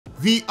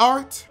The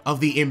art of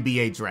the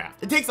NBA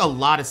draft. It takes a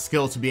lot of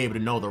skill to be able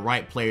to know the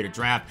right player to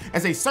draft,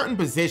 as a certain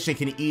position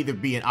can either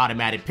be an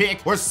automatic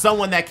pick or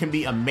someone that can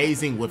be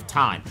amazing with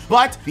time.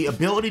 But the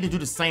ability to do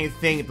the same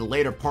thing at the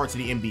later parts of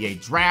the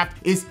NBA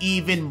draft is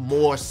even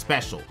more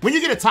special. When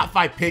you get a top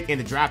 5 pick in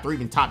the draft or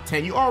even top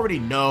 10, you already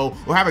know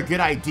or have a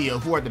good idea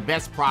who are the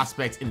best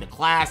prospects in the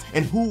class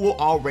and who will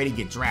already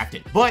get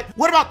drafted. But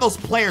what about those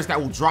players that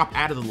will drop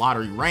out of the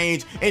lottery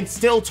range and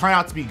still turn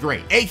out to be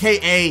great,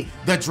 aka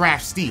the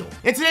draft steal?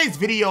 In today's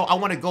video, I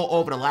want to go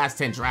over the last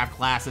 10 draft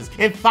classes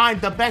and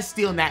find the best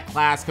steal in that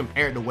class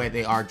compared to where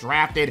they are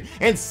drafted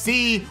and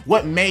see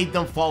what made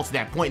them fall to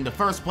that point in the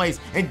first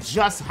place and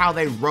just how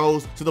they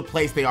rose to the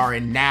place they are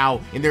in now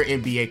in their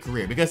NBA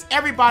career, because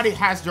everybody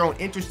has their own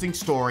interesting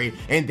story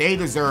and they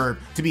deserve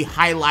to be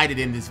highlighted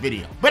in this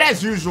video. But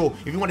as usual,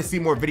 if you want to see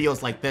more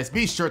videos like this,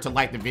 be sure to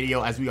like the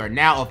video, as we are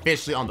now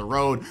officially on the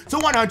road to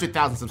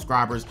 100,000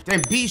 subscribers.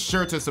 Then be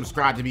sure to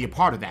subscribe to be a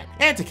part of that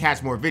and to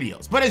catch more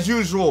videos. But as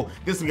usual,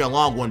 this will be a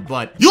long one,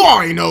 but you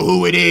already know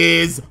who it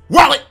is.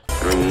 Wallet!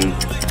 3, 2,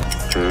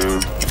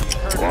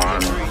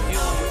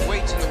 1.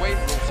 Weights in the weight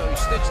room, so he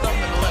stitched up in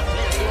the left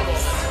hand doing all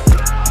that.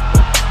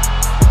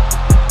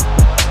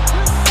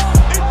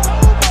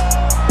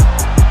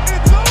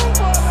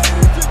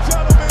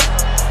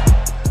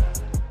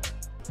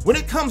 When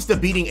it comes to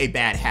beating a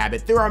bad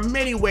habit, there are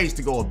many ways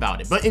to go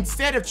about it, but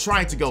instead of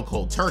trying to go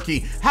cold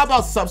turkey, how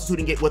about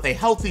substituting it with a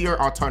healthier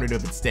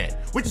alternative instead?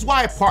 Which is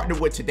why I partnered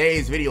with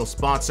today's video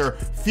sponsor,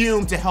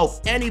 Fume, to help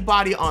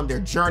anybody on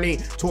their journey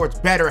towards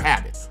better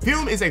habits.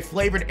 Fume is a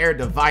flavored air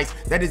device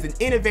that is an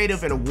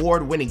innovative and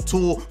award-winning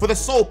tool for the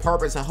sole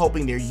purpose of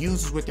helping their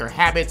users with their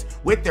habits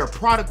with their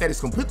product that is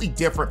completely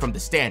different from the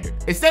standard.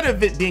 Instead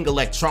of it being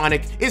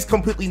electronic, it's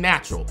completely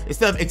natural.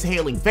 Instead of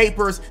exhaling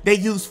vapors, they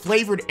use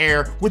flavored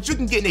air, which you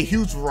can get in a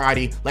huge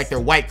variety like their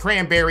white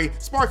cranberry,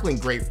 sparkling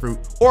grapefruit,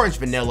 orange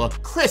vanilla,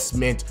 crisp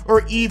mint,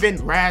 or even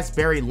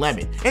raspberry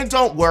lemon. And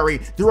don't worry,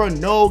 there are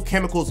no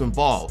chemicals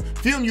involved.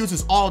 Fume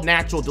uses all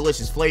natural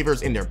delicious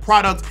flavors in their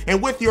product,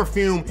 and with your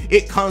Fume,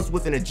 it comes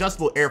with an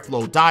adjustable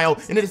airflow dial,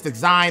 and it is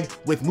designed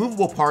with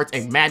movable parts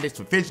and magnets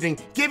for fidgeting,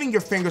 giving your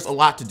fingers a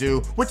lot to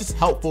do, which is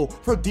helpful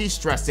for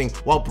de-stressing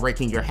while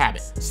breaking your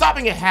habit.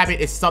 Stopping a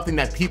habit is something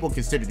that people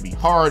consider to be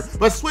hard,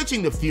 but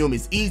switching to Fume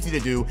is easy to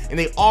do, and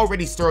they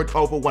already served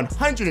over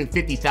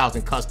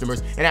 150,000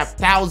 customers and have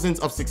thousands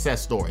of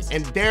success stories,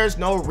 and there's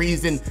no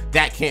reason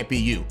that can't be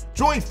you.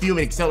 Join Fume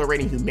in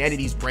accelerating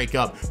humanity's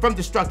breakup from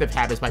destructive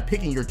habits by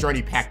picking your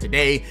journey pack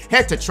today.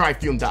 Head to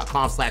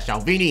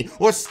tryfume.com/Alvini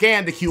or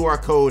scan the QR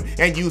code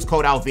and use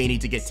code Alvini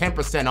to get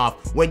 10% off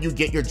when you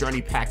get your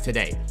journey pack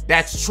today.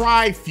 That's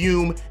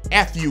tryfume.com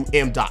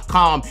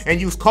and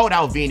use code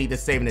Alvini to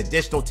save an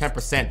additional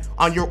 10%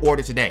 on your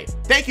order today.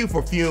 Thank you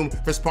for Fume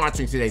for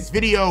sponsoring today's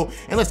video,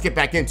 and let's get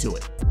back into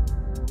it.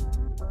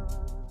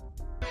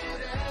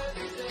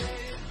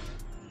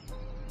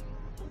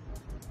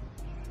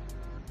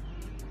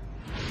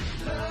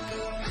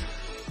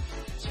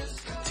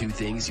 Two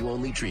things you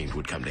only dreamed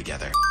would come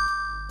together.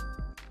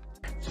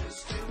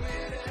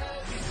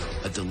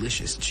 A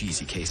delicious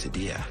cheesy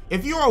quesadilla.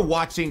 If you are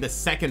watching the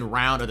second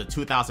round of the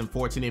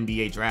 2014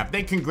 NBA draft,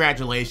 then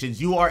congratulations,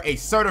 you are a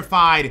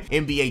certified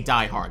NBA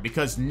diehard,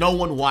 because no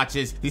one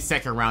watches the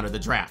second round of the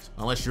draft,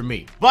 unless you're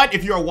me. But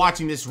if you are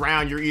watching this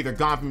round, you're either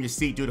gone from your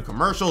seat due to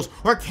commercials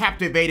or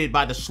captivated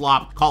by the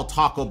schlop called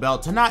Taco Bell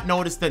to not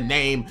notice the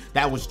name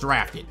that was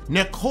drafted.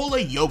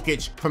 Nikola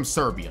Jokic from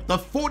Serbia, the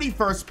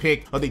 41st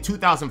pick of the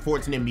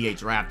 2014 NBA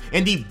draft,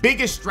 and the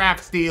biggest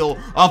draft steal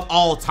of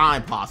all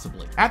time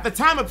possibly. At the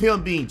time of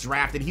him being drafted,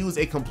 he was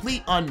a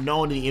complete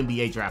unknown in the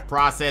NBA draft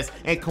process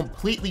and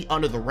completely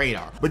under the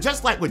radar. But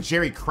just like with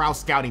Jerry Krause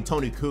scouting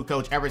Tony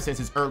Kukoc ever since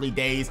his early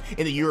days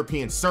in the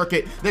European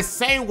circuit, the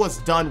same was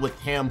done with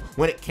him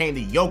when it came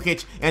to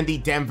Jokic and the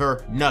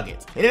Denver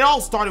Nuggets. And it all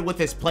started with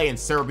his play in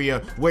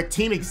Serbia, where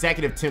team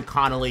executive Tim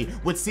Connolly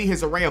would see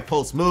his array of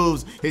post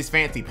moves, his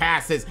fancy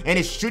passes, and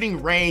his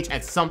shooting range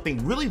as something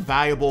really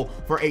valuable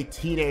for a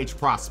teenage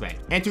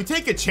prospect. And to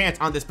take a chance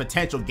on this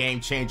potential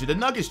game changer, the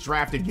Nuggets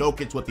drafted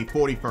Jokic with the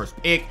 41st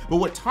pick. But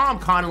what Tom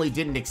Connolly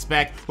didn't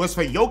expect was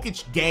for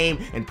Jokic's game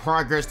and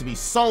progress to be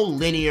so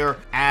linear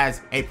as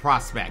a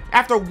prospect.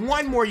 After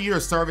one more year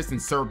of service in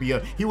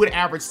Serbia, he would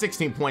average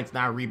 16 points,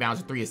 9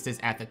 rebounds, and 3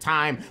 assists at the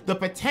time. The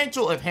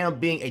potential of him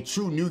being a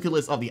true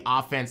nucleus of the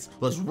offense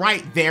was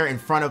right there in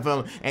front of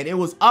him, and it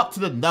was up to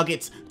the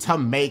Nuggets to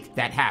make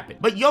that happen.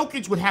 But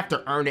Jokic would have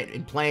to earn it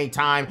in playing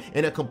time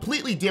in a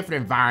completely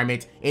different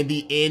environment in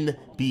the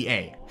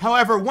NBA.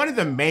 However, one of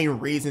the main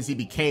reasons he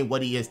became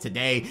what he is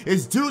today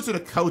is due to the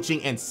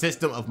coaching and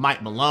system of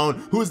Mike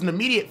Malone, who is an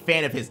immediate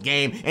fan of his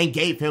game and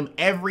gave him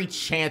every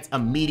chance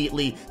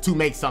immediately to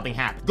make something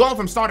happen. Going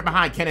from starting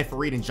behind Kenneth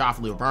Faried and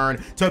Joffrey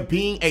Laverne to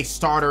being a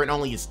starter in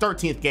only his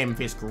 13th game of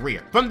his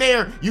career. From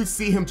there, you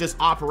see him just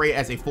operate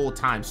as a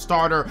full-time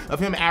starter, of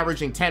him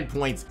averaging 10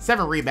 points,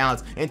 7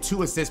 rebounds, and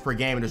 2 assists per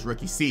game in his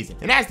rookie season.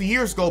 And as the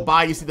years go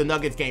by, you see the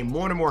Nuggets gain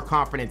more and more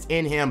confidence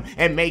in him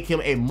and make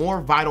him a more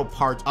vital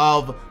part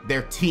of of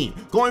their team,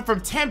 going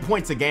from 10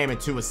 points a game and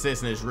 2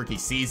 assists in his rookie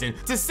season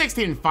to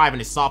 16-5 in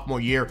his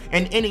sophomore year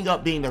and ending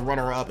up being the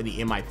runner-up in the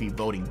MVP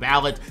voting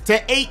ballot, to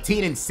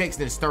 18-6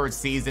 in his third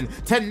season,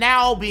 to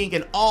now being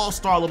an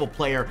all-star level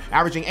player,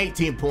 averaging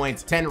 18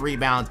 points, 10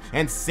 rebounds,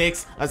 and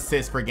 6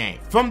 assists per game.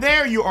 From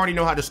there, you already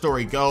know how the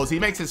story goes. He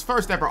makes his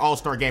first ever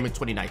all-star game in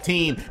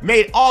 2019,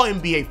 made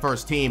All-NBA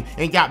first team,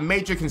 and got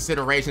major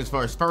considerations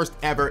for his first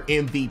ever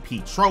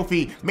MVP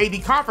trophy, made the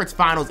conference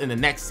finals in the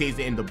next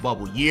season in the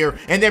bubble year,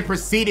 and then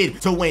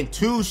proceeded to win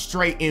 2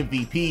 straight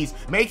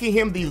MVPs, making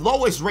him the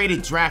lowest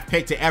rated draft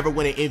pick to ever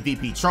win an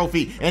MVP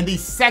trophy and the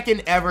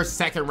second ever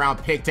second round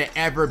pick to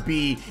ever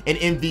be an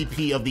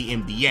MVP of the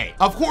NBA.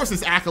 Of course,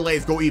 his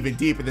accolades go even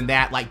deeper than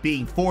that, like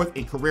being 4th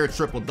in career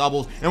triple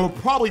doubles, and will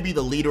probably be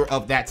the leader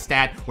of that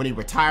stat when he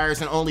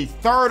retires, and only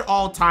 3rd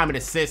all-time in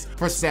assists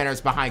for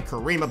centers behind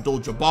Kareem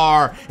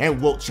Abdul-Jabbar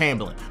and Wilt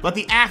Chamberlain. But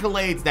the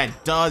accolades that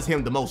does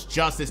him the most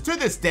justice to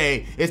this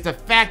day is the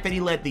fact that he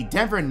led the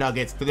Denver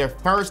Nuggets to their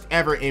first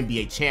ever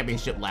NBA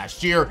championship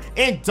last year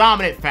in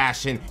dominant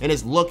fashion and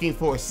is looking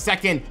for a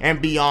second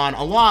and beyond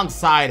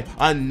alongside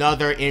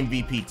another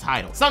MVP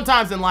title.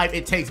 Sometimes in life,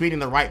 it takes meeting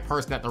the right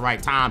person at the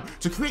right time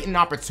to create an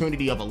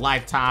opportunity of a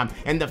lifetime,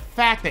 and the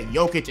fact that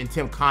Jokic and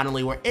Tim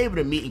Connolly were able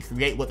to meet and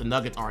create what the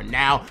Nuggets are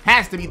now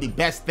has to be the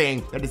best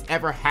thing that has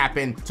ever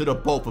happened to the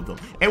both of them.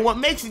 And what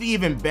makes it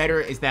even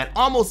better is that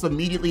almost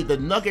immediately the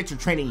Nuggets are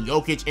training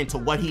Jokic into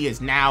what he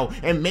is now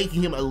and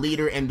making him a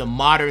leader in the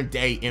modern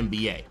day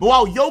NBA. But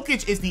while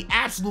Jokic is the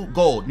absolute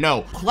gold,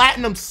 no,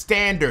 platinum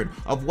standard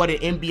of what an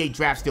NBA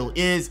draft steal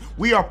is,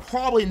 we are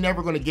probably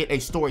never going to get a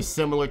story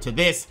similar to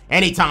this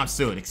anytime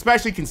soon,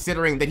 especially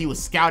considering that he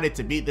was scouted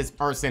to beat this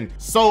person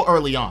so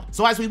early on.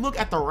 So as we look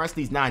at the rest of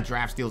these 9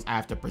 draft steals I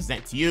have to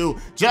present to you,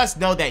 just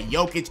know that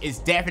Jokic is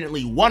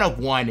definitely one of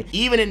one,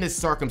 even in this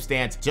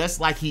circumstance, just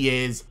like he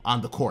is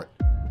on the court.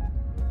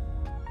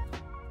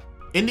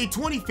 In the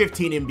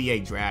 2015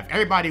 NBA draft,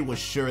 everybody was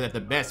sure that the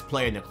best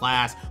player in the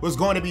class was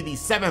going to be the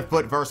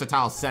 7-foot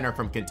versatile center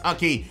from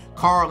Kentucky,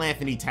 Karl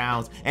Anthony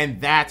Towns, and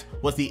that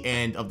was the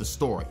end of the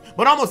story.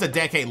 But almost a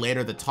decade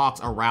later, the talks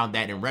around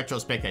that in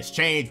retrospect has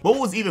changed. What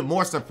was even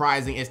more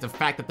surprising is the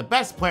fact that the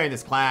best player in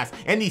this class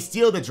and the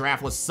steal of the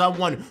draft was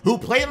someone who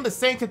played on the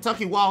same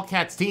Kentucky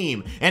Wildcats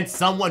team and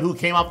someone who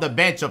came off the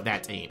bench of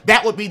that team.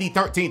 That would be the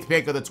 13th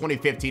pick of the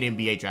 2015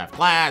 NBA draft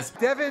class,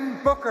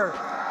 Devin Booker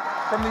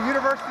from the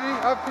University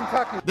of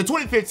Kentucky. The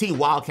 2015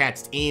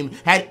 Wildcats team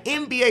had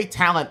NBA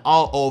talent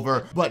all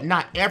over, but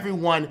not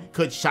everyone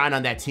could shine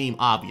on that team,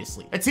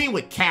 obviously. A team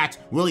with Cat,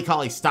 Willie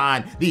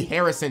Cauley-Stein, the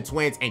Harrison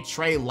twins, and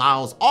Trey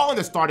Lyles all in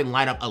the starting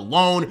lineup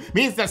alone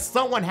means that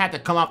someone had to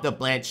come off the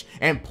bench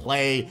and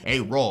play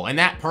a role, and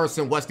that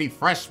person was the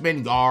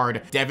freshman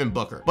guard, Devin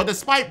Booker. But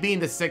despite being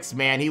the 6th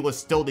man, he was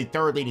still the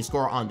 3rd leading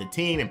scorer on the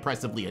team,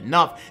 impressively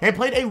enough, and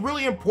played a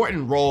really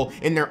important role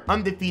in their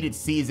undefeated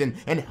season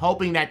and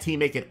helping that team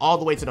make it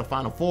all the way to the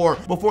Final Four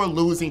before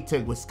losing to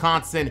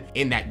Wisconsin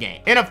in that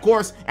game. And of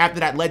course, after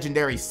that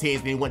legendary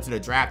season, he went to the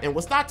draft and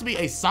was thought to be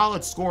a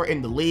solid scorer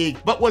in the league,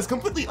 but was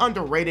completely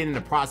underrated in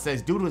the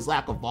process due to his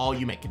lack of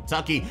volume at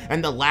Kentucky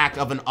and the lack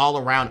of an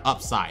all-around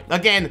upside.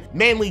 Again,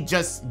 mainly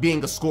just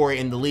being a scorer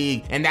in the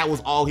league, and that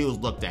was all he was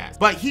looked at.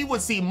 But he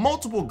would see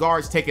multiple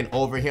guards taken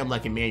over him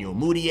like Emmanuel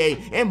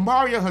Mudiay and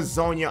Mario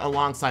Hezonja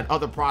alongside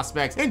other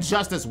prospects, and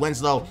Justice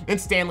Winslow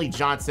and Stanley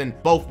Johnson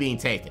both being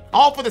taken.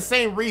 All for the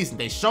same reason.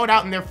 They showed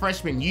out in their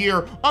freshman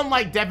year,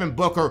 unlike Devin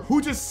Booker,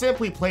 who just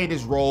simply played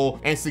his role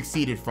and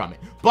succeeded from it.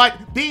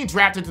 But being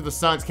drafted to the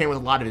Suns came with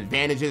a lot of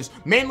advantages,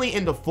 mainly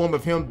in the form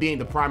of him being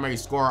the primary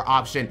scorer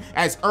option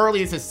as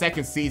early as his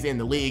 2nd season in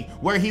the league,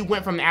 where he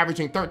went from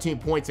averaging 13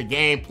 points a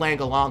game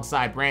playing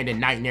alongside Brandon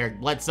Knight and Eric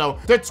Bledsoe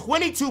to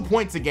 22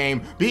 points a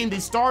game being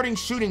the starting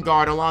shooting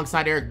guard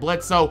alongside Eric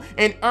Bledsoe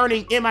and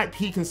earning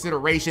MIP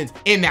considerations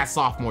in that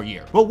sophomore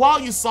year. But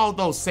while you saw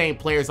those same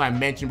players I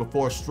mentioned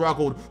before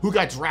struggled who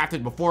got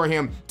drafted before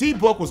him,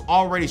 D-Book was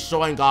already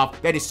showing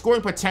off that his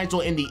scoring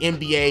potential in the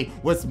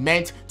NBA was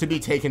meant to be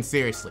taken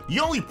seriously. The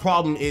only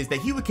problem is that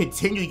he would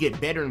continue to get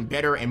better and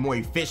better and more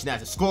efficient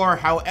as a scorer.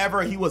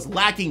 However, he was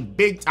lacking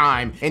big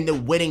time in the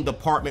winning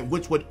department,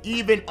 which would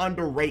even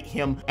underrate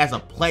him as a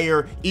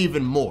player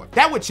even more.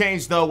 That would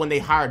change though when they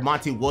hired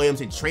Monty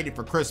Williams and traded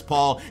for Chris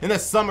Paul in the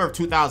summer of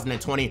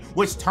 2020,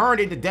 which turned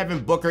into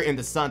Devin Booker and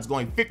the Suns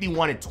going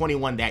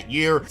 51-21 that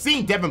year,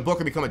 seeing Devin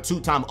Booker become a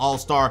 2-time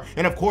All-Star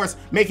and of course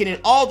making it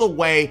all the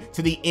way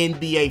to the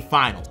NBA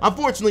Finals.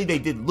 Unfortunately, they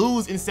did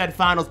lose in said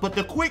finals, but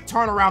the quick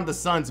turnaround the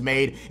Suns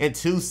made in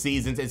 2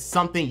 seasons is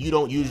something you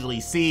don't usually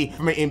see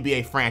from an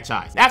NBA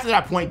franchise. After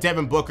that point,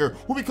 Devin Booker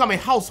will become a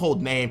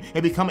household name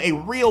and become a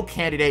real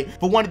candidate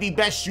for one of the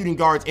best shooting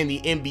guards in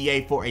the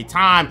NBA for a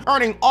time,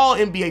 earning all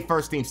NBA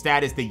first team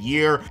status the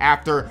year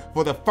after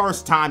for the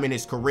first time in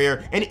his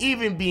career, and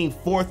even being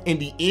 4th in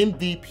the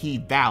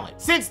MVP ballot.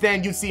 Since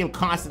then, you see him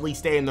constantly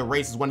stay in the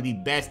race as one of the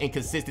best and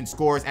consistent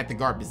scorers at the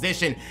guard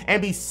position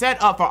and be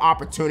set up for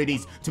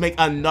opportunities to make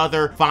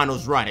another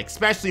finals run,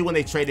 especially when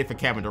they traded for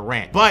Kevin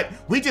Durant. But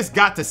we just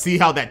got to see see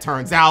how that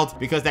turns out,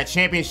 because that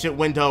championship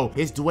window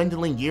is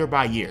dwindling year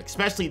by year,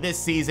 especially this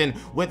season,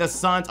 where the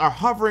Suns are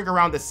hovering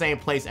around the same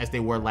place as they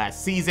were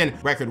last season,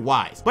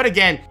 record-wise. But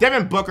again,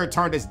 Devin Booker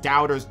turned his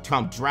doubters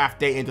come draft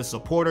day into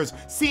supporters,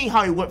 seeing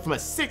how he went from a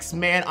 6th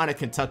man on a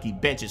Kentucky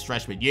bench his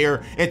freshman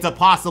year into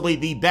possibly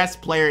the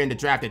best player in the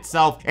draft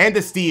itself and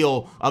the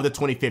steal of the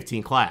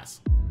 2015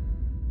 class.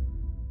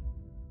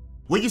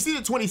 When you see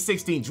the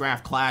 2016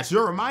 draft class,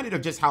 you're reminded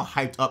of just how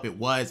hyped up it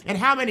was and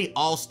how many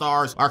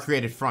all-stars are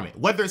created from it,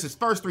 whether it's his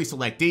first 3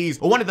 selectees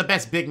or one of the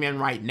best big men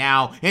right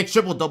now and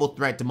triple-double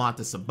threat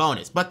Domantas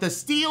Sabonis. But the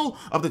steal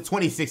of the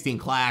 2016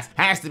 class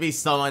has to be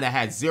someone that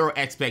had 0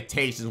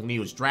 expectations when he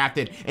was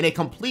drafted and a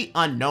complete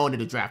unknown in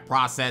the draft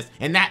process,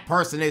 and that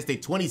person is the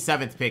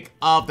 27th pick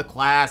of the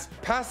class,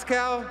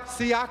 Pascal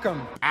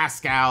Siakam.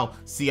 Pascal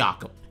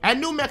Siakam. At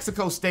New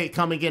Mexico State,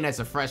 coming in as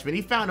a freshman,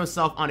 he found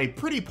himself on a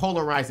pretty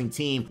polarizing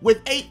team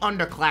with 8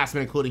 underclassmen,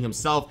 including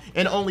himself,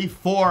 and only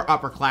 4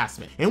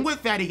 upperclassmen. And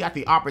with that, he got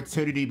the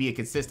opportunity to be a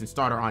consistent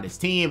starter on his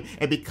team,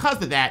 and because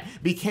of that,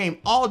 became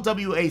all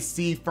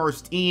WAC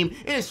first team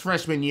in his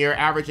freshman year,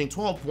 averaging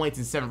 12 points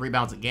and 7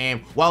 rebounds a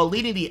game, while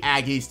leading the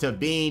Aggies to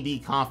being the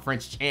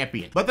conference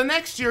champion. But the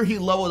next year, he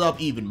leveled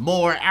up even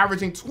more,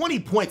 averaging 20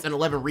 points and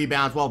 11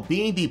 rebounds while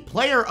being the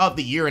player of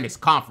the year in his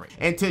conference.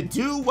 And to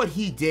do what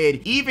he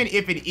did, even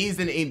if it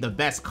isn't in the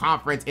best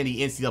conference in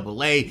the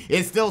NCAA,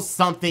 it's still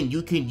something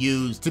you can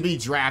use to be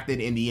drafted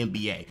in the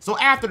NBA. So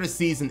after the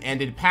season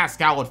ended,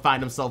 Pascal would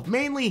find himself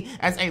mainly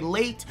as a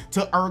late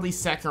to early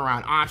 2nd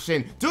round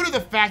option due to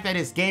the fact that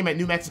his game at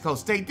New Mexico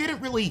State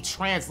didn't really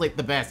translate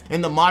the best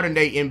in the modern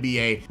day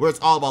NBA, where it's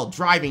all about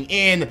driving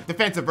in,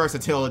 defensive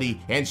versatility,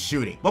 and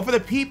shooting. But for the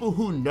people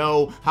who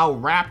know how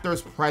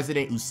Raptors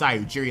president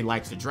Usai Ujiri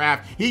likes to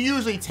draft, he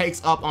usually takes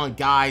up on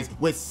guys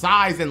with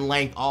size and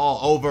length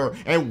all over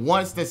and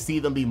wants to see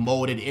them be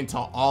molded into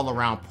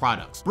all-around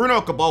products.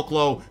 Bruno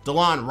Caboclo,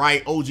 DeLon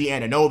Wright, OG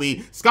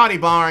Anunoby, Scotty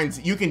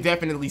Barnes, you can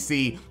definitely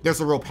see there's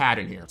a real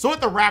pattern here. So with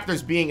the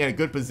Raptors being in a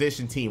good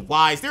position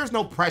team-wise, there's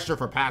no pressure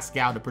for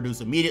Pascal to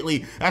produce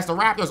immediately, as the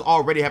Raptors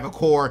already have a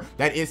core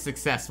that is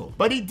successful.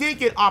 But he did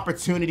get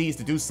opportunities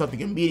to do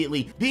something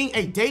immediately, being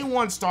a day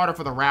 1 starter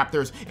for the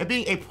Raptors and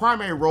being a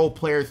primary role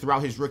player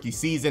throughout his rookie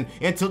season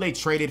until they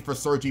traded for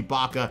Serge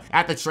Ibaka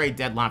at the trade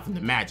deadline from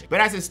the Magic. But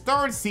as his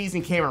 3rd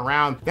season came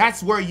around,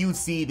 that's where you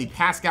see the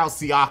Pascal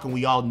Siakam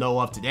we all know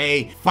of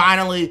today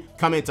finally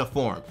come into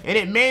form. And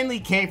it mainly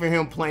came from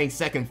him playing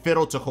second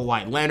fiddle to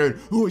Kawhi Leonard,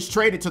 who was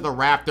traded to the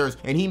Raptors,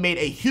 and he made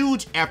a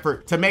huge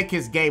effort to make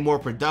his game more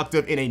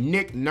productive in a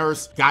Nick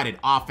Nurse guided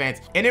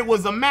offense. And it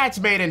was a match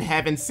made in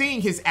heaven,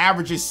 seeing his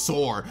averages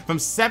soar from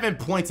 7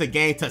 points a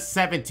game to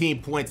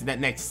 17 points in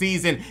that next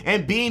season,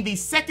 and being the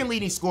 2nd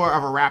leading scorer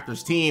of a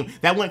Raptors team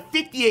that went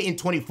 58 and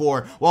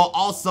 24, while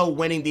also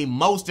winning the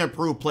Most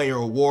Improved Player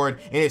award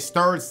in his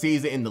 3rd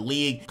season in the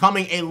league,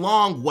 coming a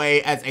long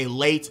way as a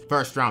late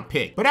 1st round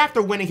pick. But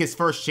after winning his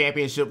first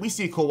championship, we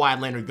see Kawhi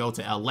Leonard go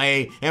to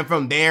LA, and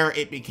from there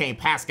it became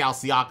Pascal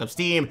Siakam's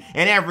team,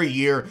 and every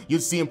year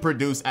you'd see him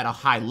produce at a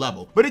high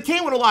level. But it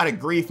came with a lot of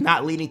grief,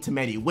 not leading to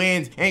many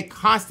wins and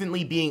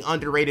constantly being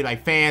underrated by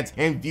fans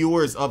and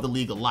viewers of the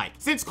league alike.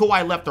 Since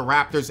Kawhi left the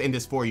Raptors in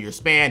this 4-year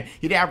span,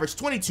 he'd averaged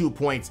 22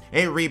 points,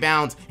 8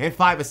 rebounds, and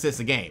 5 assists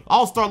a game.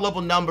 All-star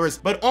level numbers,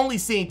 but only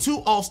seeing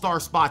 2 all-star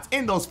spots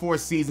in those 4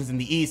 seasons in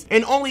the East,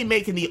 and only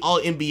making the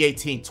All-NBA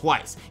team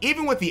twice.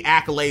 Even with the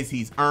accolades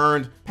he's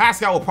earned,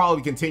 Pascal will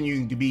probably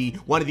continue to be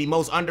one of the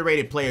most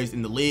underrated players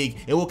in the league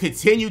and will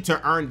continue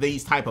to earn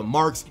these type of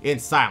marks in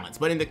silence.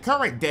 But in the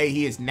current day,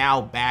 he is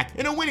now back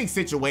in a winning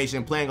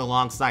situation, playing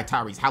alongside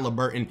Tyrese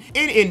Halliburton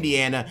in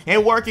Indiana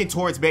and working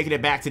towards making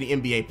it back to the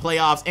NBA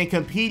playoffs and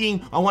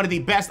competing on one of the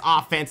best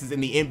offenses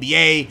in the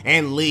NBA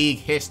and league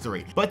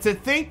history. But to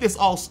think this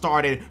all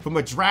started from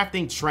a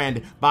drafting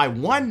trend by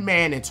one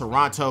man in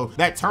Toronto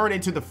that turned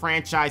into the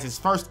franchise's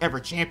first ever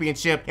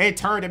championship and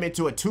turned him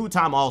into a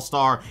 2-time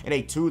All-Star and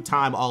a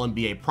 2-time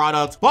All-NBA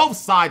product, both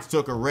sides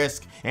took a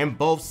risk and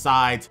both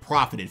sides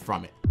profited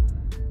from it.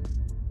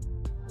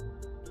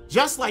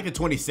 Just like the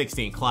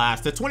 2016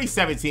 class, the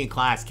 2017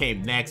 class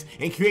came next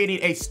and created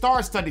a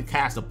star-studded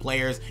cast of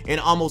players in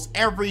almost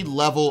every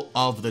level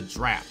of the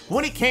draft.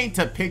 When it came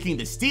to picking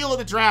the steal of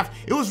the draft,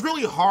 it was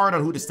really hard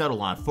on who to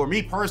settle on. For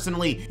me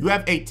personally, you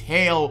have a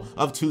tale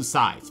of 2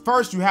 sides.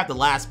 First, you have the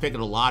last pick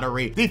of the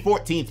lottery, the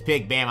 14th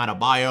pick Bam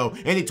Adebayo,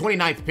 and the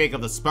 29th pick of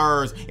the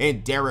Spurs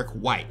and Derek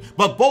White.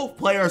 But both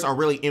players are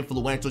really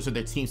influential to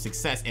their team's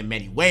success in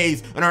many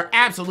ways and are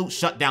absolute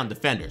shutdown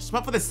defenders.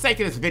 But for the sake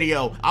of this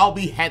video, I'll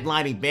be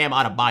headlining Bam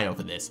Adebayo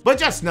for this. But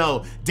just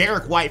know,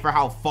 Derek White, for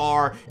how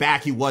far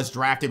back he was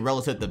drafted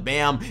relative to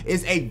Bam,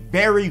 is a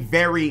very,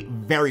 very,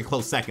 very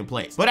close second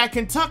place. But at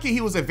Kentucky,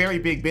 he was a very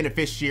big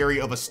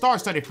beneficiary of a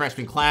star-studded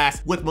freshman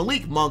class with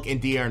Malik Monk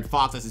and De'Aaron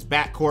Fox as his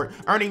backcourt,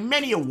 earning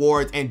many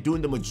awards and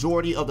doing the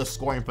majority of the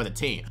scoring for the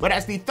team. But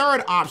as the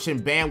 3rd option,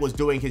 Bam was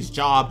doing his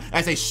job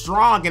as a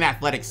strong and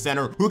athletic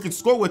center who could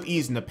score with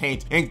ease in the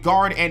paint and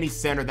guard any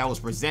center that was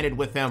presented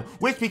with him,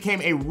 which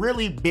became a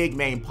really big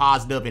main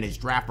positive in his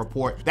draft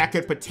report that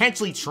could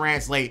potentially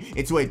translate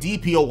into a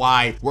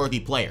DPOY worthy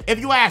player. If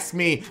you ask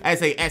me,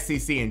 as a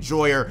SEC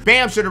enjoyer,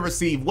 Bam should have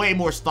received way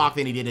more stock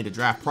than he did in the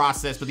draft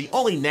process, but the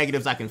only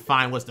negatives I can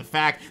find was the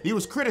fact that he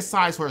was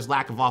criticized for his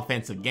lack of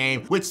offensive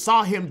game, which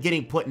saw him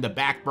getting put in the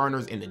back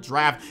burners in the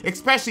draft,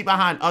 especially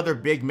behind other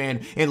big men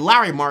in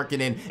Larry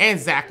Markkinen and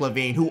Zach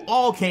LaVine, who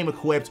all came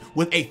equipped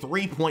with a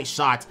three-point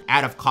shot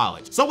out of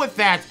college. So with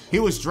that, he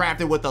was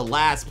drafted with the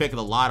last pick of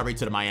the lottery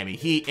to the Miami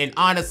Heat, and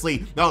honestly,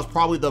 that was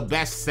probably the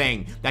best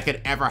thing that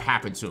could ever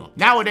happen to him.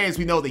 Nowadays,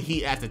 we know the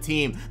Heat as a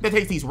team that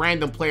takes these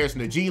random players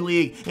from the G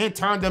League and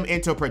turn them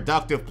into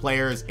productive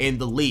players in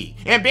the league.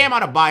 And Bam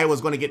Adebayo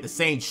was going to get the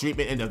same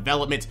treatment and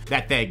development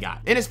that they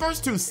got. In his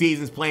first 2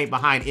 seasons playing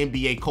behind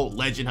NBA cult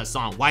legend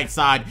Hassan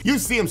Whiteside, you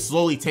see him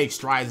slowly take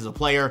strides as a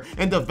player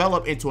and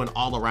develop into an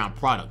all-around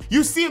product.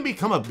 You see him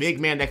become a big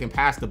man that can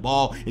pass the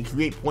ball and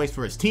create points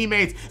for his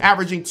teammates,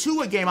 averaging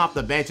 2 a game off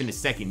the bench in his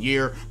second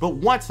year. But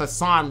once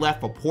Hassan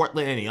left for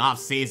Portland in the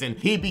offseason,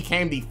 he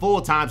became the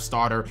full-time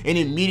starter and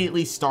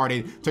immediately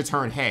started to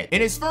turn heads.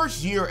 In his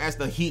first year as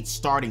the Heat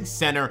starting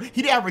center,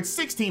 he'd average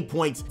 16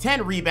 points,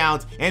 10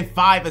 rebounds, and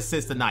 5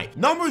 assists a night.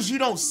 Numbers you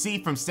don't see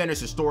from centers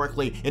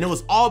historically, and it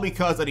was all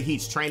because of the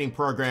Heat's training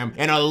program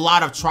and a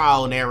lot of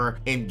trial and error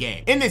in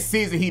game. In this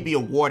season, he'd be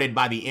awarded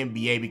by the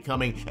NBA,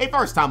 becoming a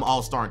first-time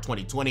All-Star in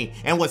 2020,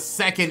 and was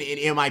second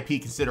in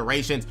MIP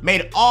considerations,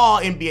 made all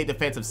NBA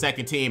defensive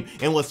second team,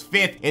 and was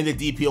 5th in the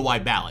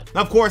DPOY ballot.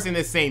 Of course, in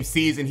this same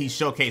season, he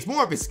showcased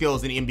more of his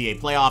skills in the NBA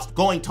playoffs,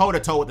 going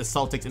toe-to-toe with the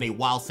Celtics in a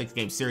wild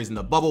 6-game series in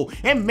the bubble,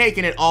 and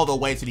making it all the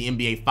way to the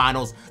NBA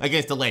Finals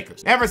against the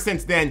Lakers. Ever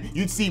since then,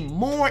 you'd see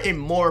more and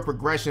more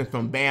progression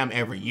from Bam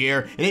every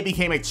year, and it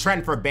became a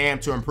trend for Bam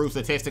to improve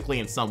statistically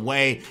in some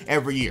way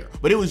every year.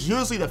 But it was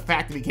usually the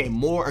fact that he became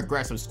more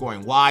aggressive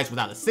scoring-wise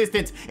without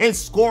assistance and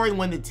scoring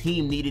when the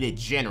team needed it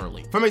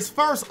generally. From his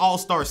first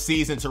All-Star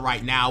season to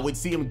right now, we'd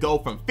see him go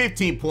from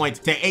 15 points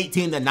to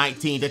 18 to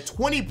 19 to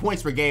 20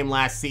 points per game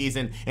last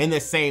season, and the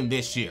same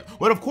this year.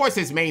 But of course,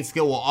 his main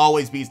skill will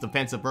always be his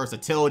defensive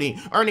versatility,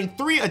 earning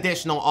 3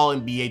 additional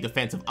All-NBA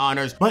defensive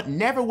honors, but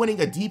never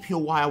winning a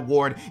DPOY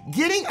award,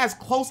 getting as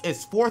close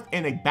as 4th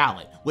in a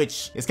ballot,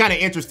 which is kind of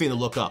interesting to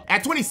look up.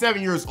 At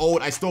 27 years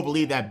old, I still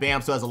believe that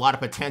Bam still has a lot of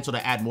potential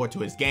to add more to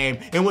his game,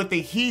 and with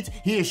the Heat,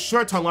 he is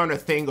sure to learn a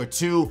thing or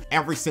two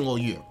every single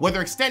year,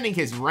 whether extending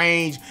his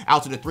range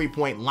out to the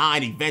 3-point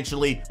line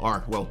eventually,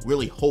 or well,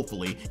 really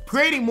hopefully,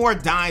 creating more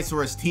dimes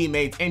for his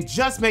teammates, and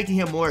just making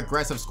him more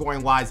aggressive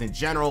scoring wise in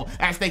general,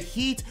 as the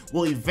Heat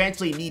will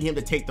eventually need him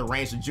to take the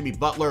reins of Jimmy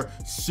Butler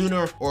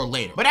sooner or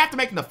later. But after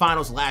making the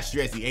finals last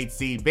year as the 8th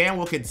seed, Bam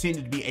will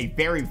continue to be a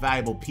very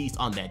valuable piece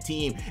on that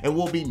team and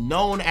will be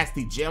known as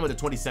the gem of the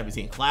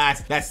 2017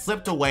 class that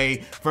slipped away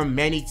from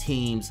many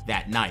teams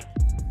that night.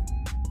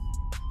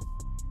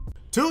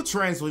 2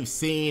 trends we've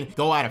seen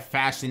go out of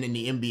fashion in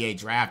the NBA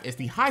draft is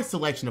the high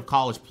selection of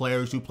college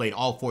players who played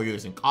all 4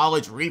 years in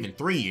college, or even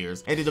 3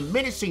 years, and the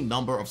diminishing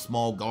number of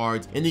small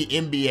guards in the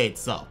NBA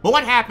itself. But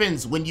what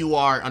happens when you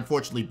are,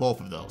 unfortunately, both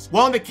of those?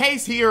 Well, in the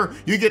case here,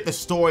 you get the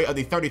story of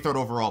the 33rd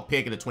overall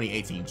pick in the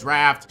 2018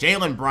 draft,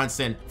 Jalen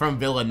Brunson from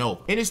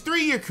Villanova. In his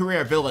 3-year career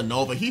at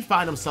Villanova, he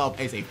found himself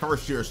as a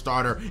first-year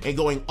starter and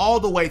going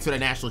all the way to the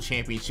national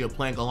championship,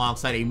 playing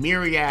alongside a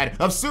myriad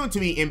of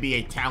soon-to-be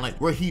NBA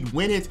talent, where he'd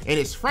win it in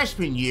his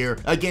freshman year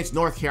against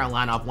North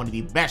Carolina off one of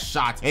the best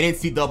shots in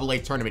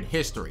NCAA tournament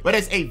history. But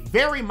as a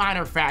very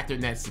minor factor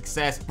in that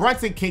success,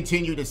 Brunson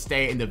continued to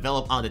stay and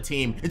develop on the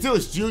team until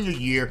his junior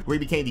year, where he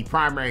became the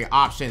primary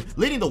option,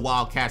 leading the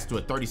Wildcats to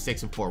a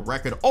 36-4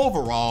 record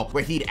overall,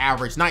 where he'd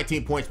average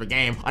 19 points per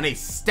game on a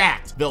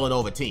stacked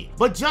Villanova team.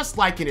 But just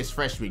like in his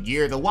freshman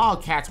year, the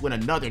Wildcats win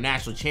another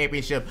national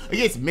championship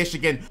against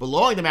Michigan,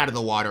 blowing them out of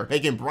the water,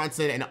 making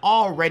Brunson an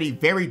already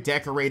very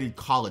decorated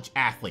college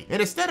athlete.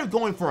 And instead of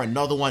going for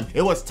another one,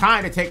 it was time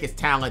to take his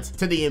talents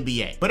to the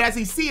NBA. But as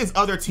he sees his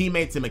other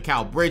teammates in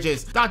Mikal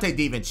Bridges, Dante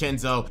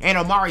DiVincenzo, and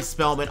Omari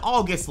Spellman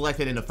all get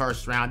selected in the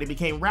first round, it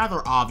became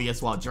rather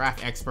obvious while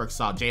draft experts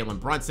saw Jalen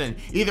Brunson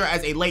either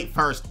as a late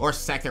first or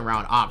second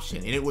round option.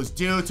 And it was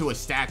due to his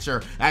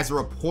stature as a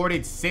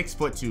reported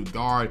 6'2"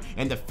 guard,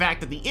 and the fact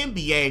that the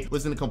NBA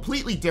was in a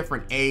completely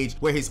different age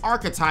where his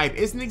archetype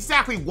isn't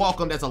exactly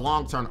welcomed as a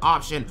long-term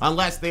option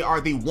unless they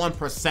are the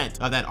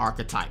 1% of that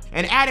archetype.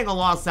 And adding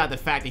alongside the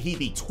fact that he'd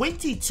be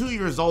 22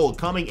 years old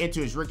coming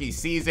into his rookie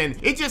season,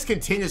 it just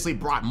continuously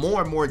brought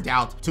more and more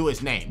doubt to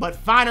his name. But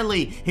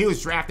finally, he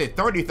was drafted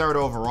 33rd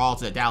overall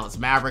to the Dallas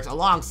Mavericks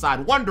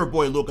alongside Wonder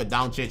Boy Luka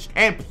Doncic,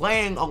 and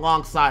playing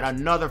alongside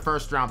another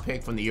first-round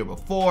pick from the year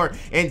before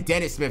in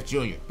Dennis Smith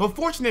Jr. But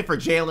fortunate for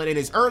Jalen, in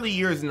his early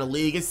years in the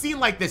league, it seemed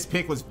like this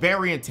pick was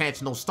very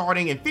intentional,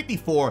 starting in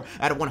 54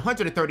 out of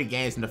 130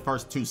 games in the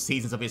first 2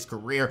 seasons of his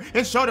career,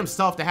 and showed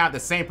himself to have the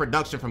same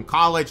production from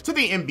college to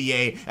the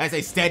NBA as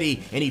a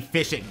steady and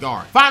efficient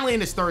guard. Finally,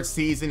 in his 3rd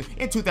season,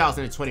 in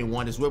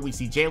 2021 is where we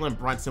see Jalen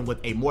Brunson with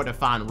a more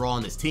defined role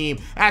on this team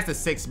as the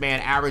sixth man,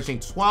 averaging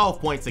 12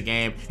 points a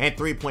game and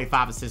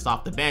 3.5 assists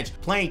off the bench,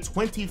 playing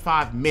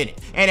 25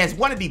 minutes, and as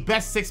one of the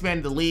best six men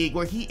in the league,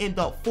 where he ended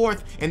up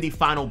fourth in the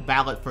final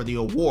ballot for the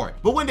award.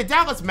 But when the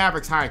Dallas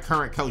Mavericks hired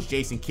current coach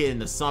Jason Kidd in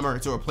the summer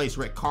to replace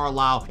Rick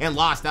Carlisle and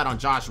lost out on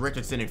Josh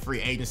Richardson in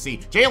free agency,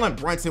 Jalen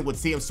Brunson would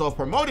see himself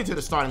promoted to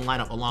the starting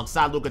lineup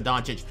alongside Luka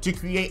Doncic to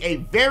create a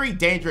very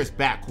dangerous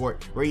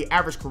backcourt where he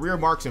averaged career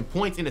marks in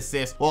points and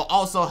assists, while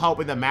also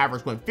helping the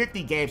Mavericks win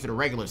 50 games in the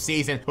regular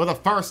season for the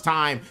first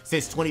time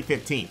since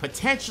 2015,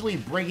 potentially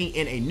bringing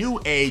in a new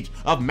age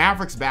of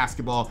Mavericks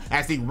basketball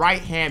as the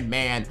right-hand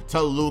man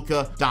to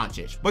Luka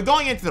Doncic. But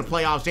going into the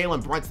playoffs,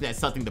 Jalen Brunson has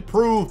something to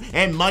prove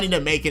and money to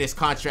make in his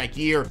contract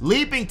year,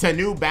 leaping to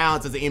new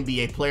bounds as an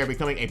NBA player,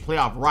 becoming a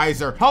playoff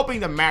riser, helping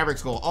the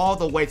Mavericks go all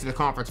the way to the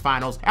conference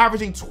finals,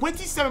 averaging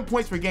 27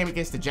 points per game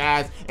against the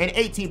Jazz and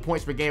 18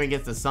 points per game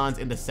against the Suns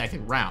in the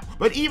second round.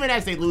 But even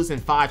as they lose in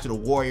 5 to the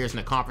Warriors in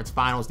the conference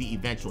finals, the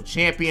eventual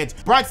champions,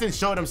 Brunson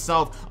showed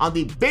himself on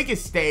the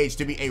biggest stage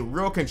to be a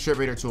real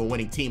contributor to a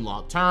winning team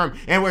long term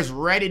and was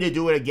ready to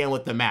do it again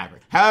with the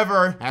Mavericks.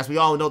 However, as we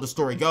all know the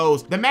story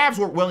goes, the Mavs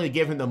weren't willing to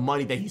give him the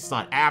money that he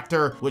sought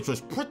after, which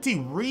was pretty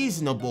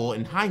reasonable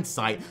in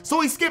hindsight, so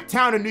he skipped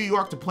town to New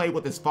York to play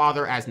with his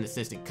father as an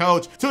assistant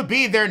coach to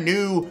be their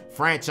new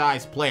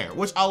franchise player,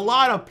 which a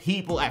lot of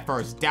people at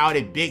first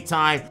doubted big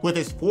time with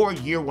his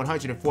 4-year,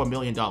 $104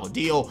 million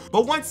deal.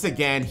 But once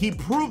again, he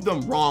proved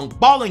them wrong,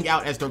 balling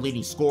out as their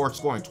leading scorer,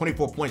 scoring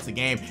 24 points a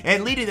game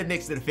and leading the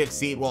Knicks to the 5th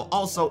seed while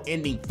also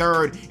ending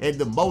 3rd in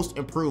the most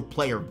improved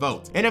player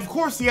vote. And of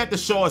course, he had to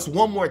show us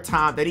one more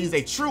time that he's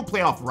a true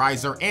playoff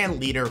riser and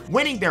leader,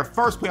 winning their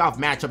first playoff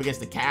matchup against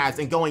the Cavs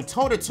and going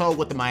toe-to-toe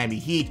with the Miami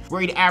Heat,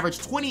 where he'd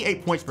averaged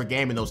 28 points per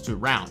game in those 2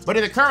 rounds. But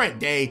in the current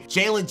day,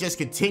 Jalen just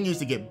continues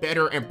to get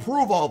better and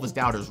prove all of his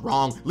doubters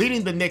wrong,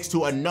 leading the Knicks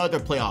to another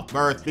playoff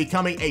berth,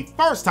 becoming a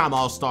first-time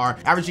All-Star,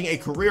 averaging a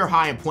career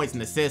high in points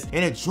and assists,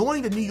 and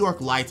enjoying the New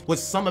York Lights with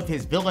some of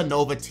his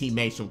Villanova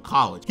teammates from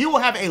college. He will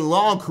have a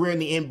long career in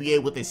the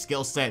NBA with his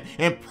skill set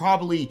and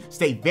probably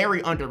stay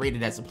very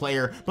underrated as a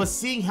player, but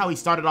seeing how he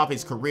started off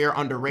his career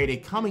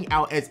underrated, coming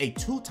out as a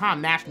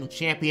 2-time national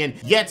champion,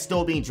 yet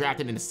still being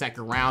drafted in the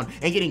 2nd round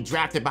and getting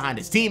drafted behind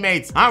his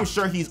teammates, I'm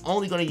sure he's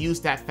only going to use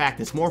that fact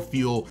as more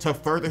fuel to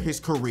further his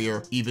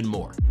career even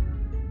more.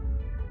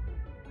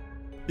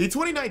 The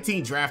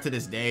 2019 draft to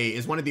this day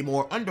is one of the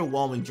more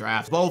underwhelming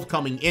drafts, both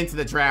coming into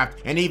the draft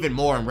and even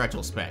more in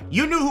retrospect.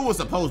 You knew who was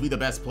supposed to be the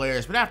best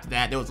players, but after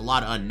that, there was a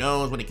lot of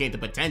unknowns when it came to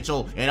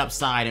potential and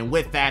upside, and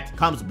with that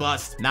comes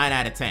bust 9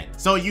 out of 10.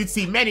 So you'd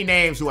see many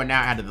names who are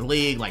now out of the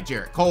league, like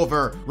Jarrett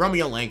Culver,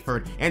 Romeo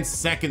Langford, and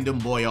Second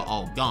Dumboya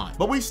all gone.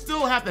 But we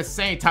still have the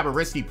same type of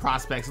risky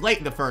prospects late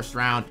in the 1st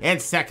round and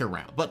 2nd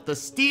round. But the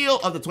steal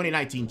of the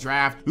 2019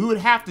 draft, we would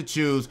have to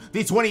choose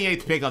the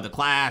 28th pick of the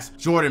class,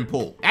 Jordan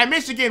Poole. At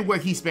Michigan, where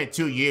he spent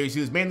 2 years, he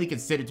was mainly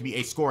considered to be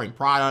a scoring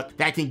product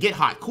that can get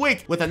hot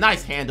quick with a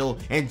nice handle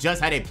and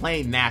just had a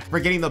plain knack for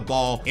getting the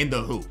ball in the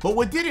hoop. But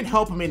what didn't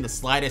help him in the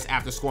slightest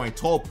after scoring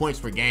 12 points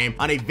per game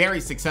on a very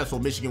successful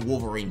Michigan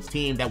Wolverines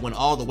team that went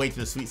all the way to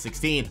the Sweet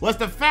 16 was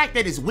the fact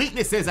that his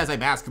weaknesses as a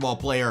basketball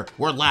player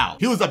were loud.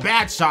 He was a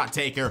bad shot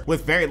taker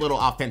with very little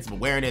offensive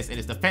awareness, and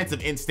his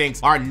defensive instincts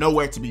are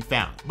nowhere to be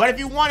found. But if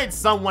you wanted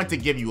someone to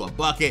give you a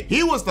bucket,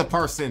 he was the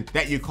person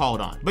that you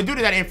called on. But due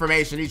to that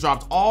information, he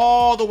dropped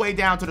all the way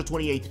down to the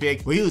 28th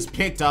pick, where he was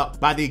picked up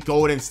by the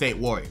Golden State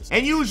Warriors.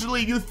 And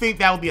usually you think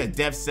that would be a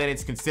death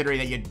sentence, considering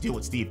that you had to deal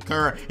with Steve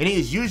Kerr, and he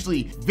is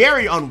usually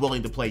very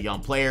unwilling to play young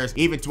players,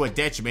 even to a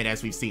detriment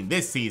as we've seen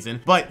this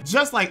season. But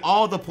just like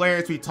all the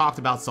players we talked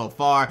about so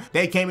far,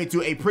 they came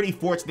into a pretty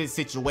fortunate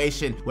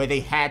situation where they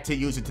had to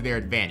use it to their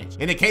advantage.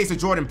 In the case of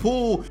Jordan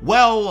Poole,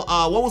 well,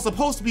 what was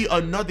supposed to be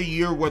another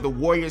year where the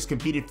Warriors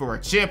competed for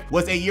a chip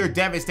was a year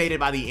devastated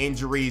by the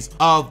injuries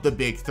of the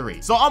big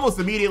 3. So almost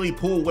immediately,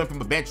 Poole went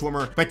from a bench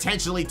warmer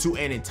potentially to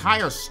an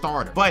entire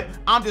starter. But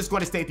I'm just going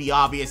to state the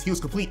obvious, he was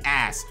complete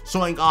ass,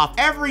 showing off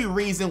every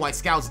reason why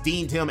scouts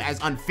deemed him as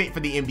unfit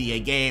for the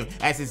NBA game,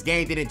 as his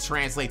game didn't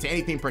translate to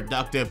anything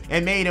productive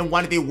and made him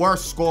one of the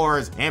worst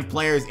scorers and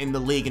players in the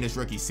league in his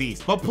rookie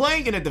season. But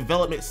playing in a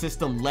development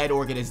system-led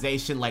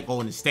organization like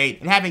Golden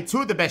State and having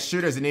 2 of the best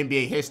shooters in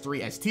NBA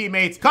history as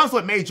teammates comes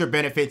with major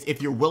benefits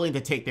if you're willing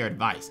to take their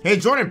advice.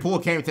 And Jordan Poole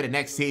came to the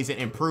next season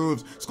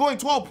improved, scoring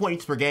 12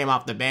 points per game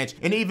off the bench,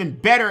 and even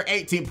better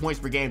 18 points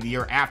per game the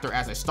year after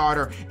as a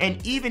starter,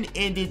 and even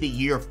ended the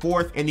year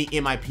 4th in the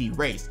MIP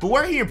race. But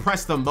where he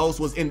impressed the most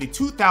was in the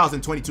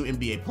 2022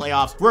 NBA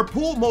playoffs, where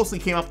Poole mostly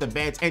came off the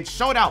bench and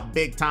showed out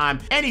big time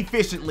and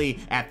efficiently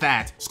at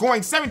that,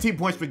 scoring 17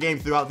 points per game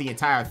throughout the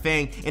entire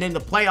thing. And in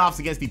the playoffs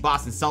against the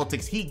Boston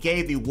Celtics, he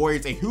gave the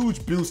Warriors a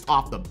huge boost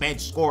off the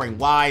bench scoring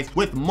wise,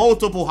 with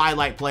multiple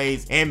highlight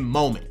plays and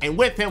moments. And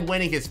with him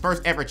winning his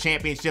first ever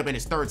championship in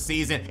his 3rd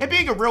season and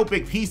being a real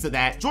big piece of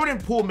that, Jordan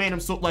Poole made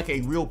himself like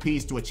a real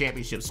piece to a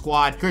championship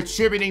squad,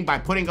 contributing by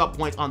putting putting up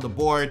points on the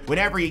board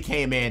whenever he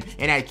came in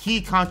and had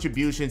key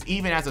contributions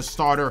even as a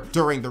starter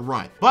during the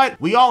run. But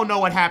we all know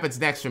what happens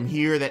next from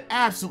here. That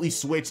absolutely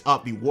switched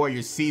up the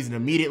Warriors season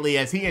immediately,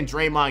 as he and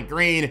Draymond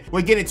Green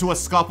would get into a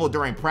scuffle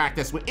during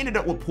practice, which ended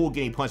up with Poole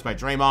getting punched by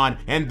Draymond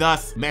and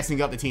thus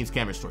messing up the team's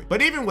chemistry.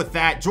 But even with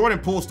that, Jordan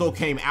Poole still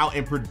came out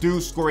and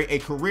produced, scoring a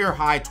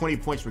career-high 20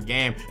 points per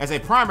game as a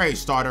primary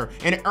starter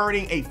and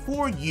earning a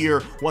 4-year,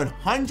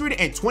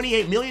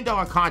 $128 million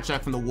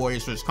contract from the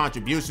Warriors for his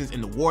contributions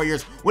in the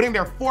Warriors, winning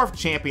their 4th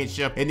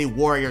championship in the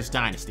Warriors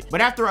dynasty.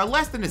 But after a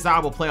less than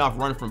desirable playoff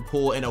run from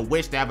Poole and a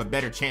wish to have a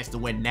better chance to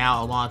win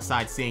now,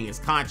 alongside seeing his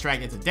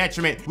contract as a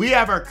detriment, we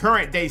have our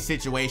current day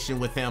situation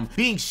with him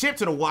being shipped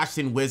to the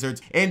Washington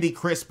Wizards in the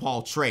Chris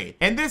Paul trade.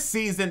 And this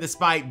season,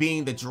 despite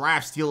being the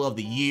draft steal of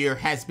the year,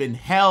 has been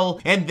hell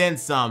and then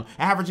some,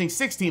 averaging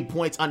 16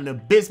 points on an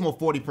abysmal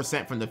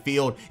 40% from the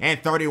field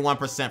and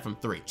 31% from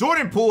 3.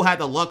 Jordan Poole had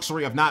the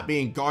luxury of not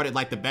being guarded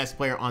like the best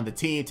player on the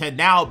team to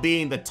now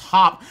being the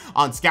top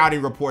on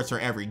scouting reports for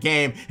every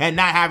game and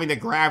not having the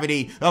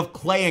gravity of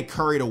Clay and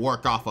Curry to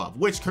work off of,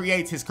 which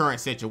creates his current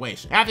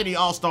situation. After the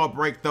All-Star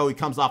break though, he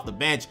comes off the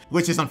bench,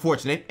 which is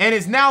unfortunate, and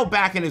is now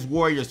back in his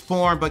Warriors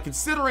form, but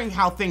considering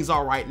how things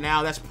are right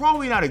now, that's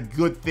probably not a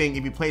good thing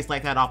if he plays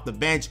like that off the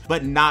bench,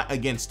 but not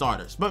against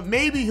starters. But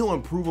maybe he'll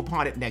improve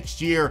upon it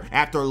next year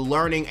after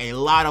learning a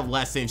lot of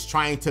lessons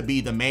trying to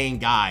be the main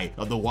guy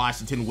of the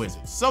Washington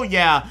Wizards. So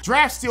yeah,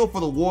 draft steal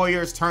for the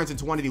Warriors turns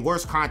into one of the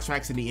worst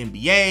contracts in the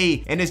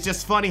NBA, and it's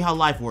just funny how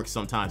life works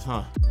sometimes,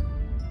 huh?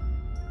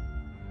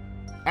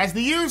 As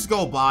the years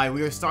go by,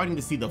 we are starting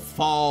to see the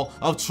fall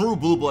of true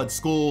blue blood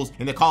schools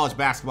in the college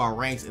basketball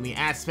ranks in the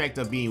aspect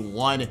of being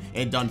one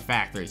and done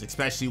factors,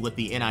 especially with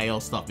the NIL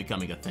stuff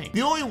becoming a thing.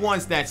 The only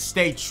ones that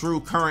stay true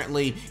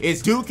currently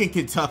is Duke and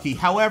Kentucky.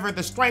 However,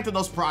 the strength of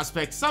those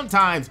prospects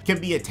sometimes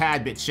can be a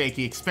tad bit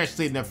shaky,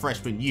 especially in their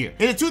freshman year.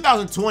 In the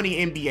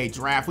 2020 NBA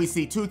draft, we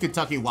see 2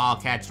 Kentucky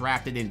Wildcats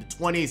drafted in the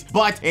 20s,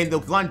 but in the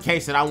one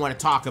case that I want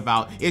to talk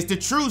about is the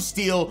true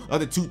steal of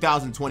the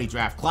 2020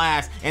 draft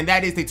class, and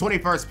that is the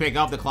 21st pick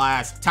of the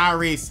class,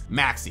 Tyrese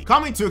Maxey.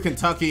 Coming to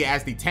Kentucky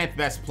as the 10th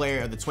best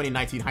player of the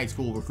 2019 high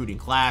school recruiting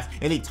class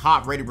and the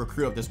top rated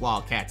recruit of this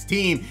Wildcats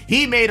team,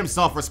 he made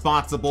himself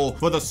responsible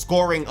for the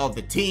scoring of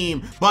the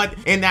team, but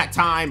in that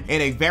time, in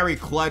a very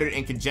cluttered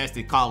and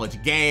congested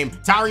college game,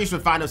 Tyrese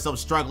would find himself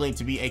struggling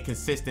to be a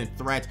consistent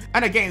threat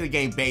on a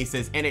game-to-game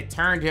basis, and it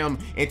turned him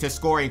into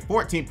scoring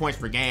 14 points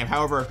per game,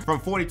 however, from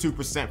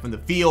 42% from the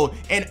field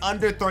and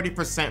under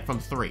 30% from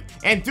 3.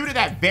 And due to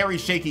that very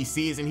shaky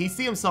season, he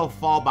see himself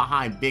fall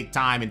behind big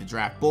time in the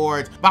draft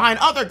boards, behind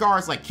other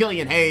guards like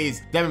Killian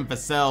Hayes, Devin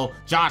Booker,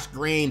 Josh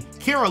Green,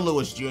 Kira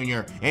Lewis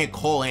Jr., and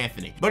Cole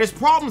Anthony. But his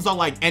problems are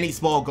like any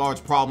small guard's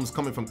problems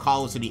coming from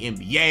college to the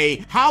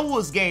NBA. How will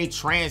his game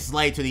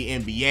translate to the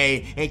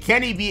NBA, and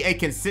can he be a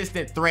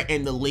consistent threat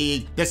in the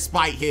league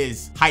despite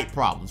his height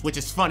problems, which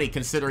is funny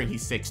considering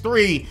he's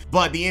 6'3",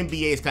 but the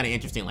NBA is kind of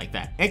interesting like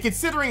that. And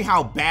considering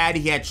how bad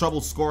he had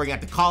trouble scoring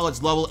at the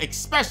college level,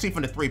 especially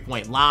from the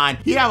three-point line,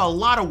 he'd have a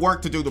lot of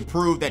work to do to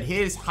prove that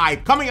his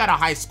hype coming out of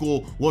high school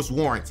was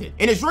warranted.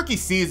 In his rookie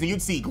season,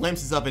 you'd see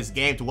glimpses of his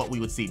game to what we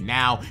would see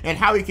now and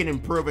how he can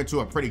improve into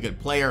a pretty good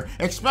player,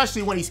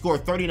 especially when he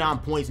scored 39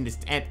 points in his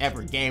 10th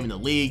ever game in the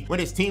league when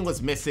his team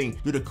was missing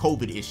due to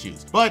COVID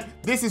issues. But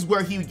this is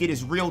where he would get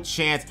his real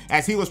chance,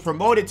 as he was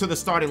promoted to the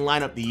starting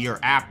lineup the year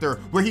after,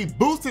 where he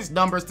boosted his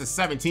numbers to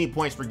 17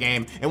 points per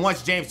game, and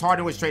once James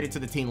Harden was traded to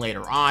the team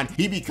later on,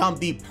 he became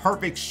the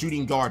perfect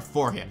shooting guard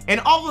for him.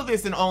 And all of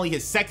this in only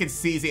his 2nd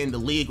season in the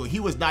league, where he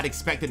was not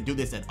expected to do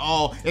this at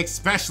all,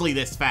 especially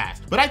this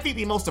fast. But I think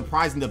the most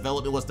surprising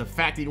development was the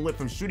fact that he went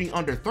from shooting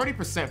under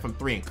 30% from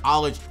 3 in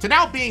college to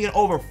now being an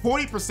over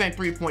 40%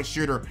 three-point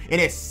shooter in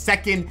his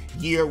 2nd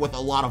year with a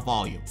lot of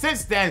volume.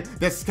 Since then,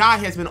 the sky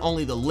has been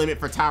only the limit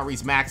for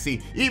Tyrese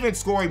Maxey, even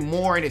scoring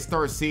more in his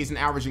 3rd season,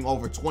 averaging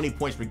over 20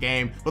 points per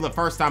game for the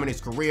first time in his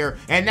career.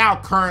 And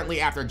now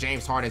currently, after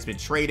James Harden has been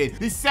traded,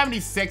 the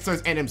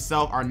 76ers and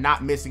himself are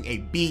not missing a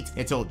beat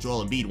until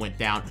Joel Embiid went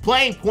down,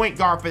 playing point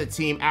guard for the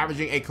team,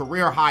 averaging a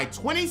career-high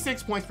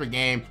 26 points per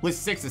game with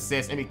 6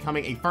 assists and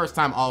becoming a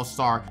first-time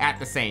All-Star at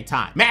the same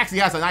time. Maxey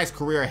has a nice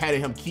career ahead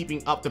of him,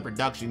 keeping up the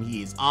production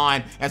he is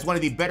on as one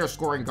of the better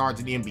scoring guards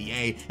in the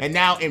NBA, and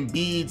now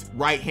Embiid's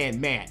right-hand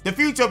man. The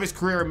future of his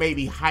career may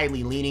be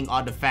highly leaning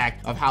on the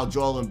fact of how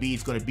Joel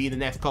Embiid's going to be the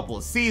next couple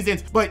of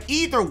seasons, but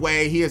either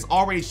way, he has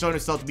already shown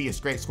himself to be a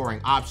great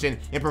scoring option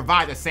and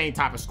provide the same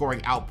type of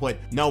scoring output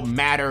no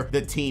matter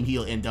the team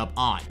he'll end up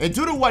on. And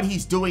due to what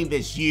he's doing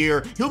this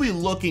year, he'll be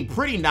looking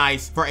pretty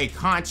nice for a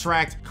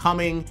contract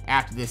coming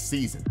after this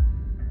season.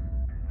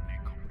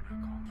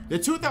 The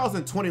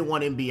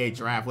 2021 NBA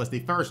draft was the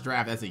first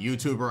draft as a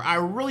YouTuber I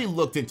really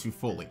looked into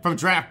fully. From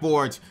draft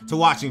boards to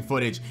watching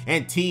footage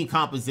and team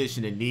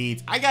composition and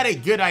needs, I got a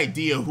good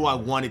idea who I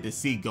wanted to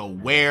see go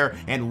where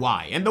and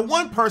why. And the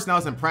one person I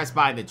was impressed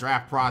by in the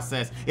draft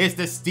process is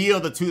to steal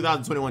the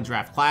 2021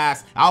 draft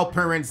class,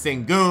 Alperen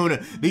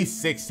Sengun, the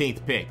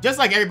 16th pick. Just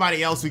like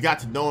everybody else who got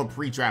to know him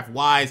pre-draft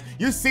wise,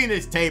 you've seen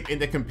his tape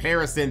and the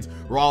comparisons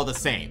were all the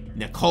same.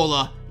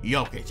 Nikola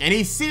Jokic. And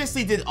he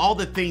seriously did all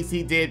the things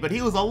he did, but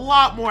he was a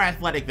lot more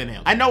athletic than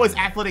him. I know his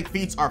athletic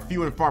feats are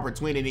few and far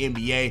between in the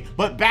NBA,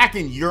 but back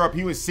in Europe,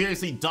 he was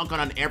seriously dunking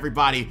on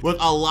everybody with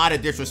a lot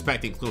of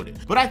disrespect included.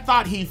 But I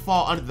thought he'd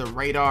fall under the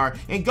radar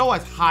and go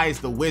as high as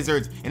the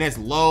Wizards and as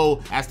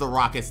low as the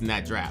Rockets in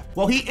that draft.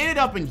 Well, he ended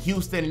up in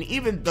Houston, and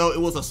even though it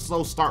was a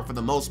slow start for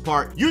the most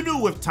part, you knew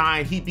with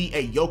time he'd be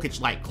a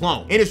Jokic-like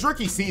clone. In his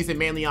rookie season,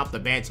 mainly off the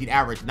bench, he'd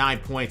average 9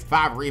 points,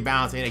 5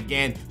 rebounds, and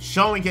again,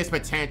 showing his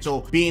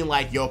potential being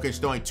like Jokic,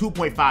 throwing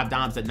 2.5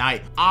 dimes a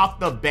night off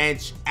the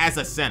bench as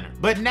a center.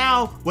 But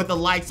now, with the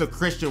likes of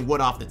Christian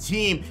Wood off the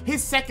team,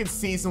 his second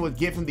season would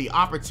give him the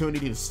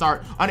opportunity to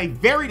start on a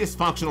very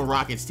dysfunctional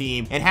Rockets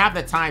team and have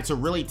the time to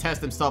really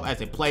test himself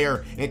as a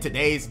player in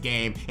today's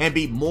game and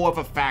be more of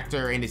a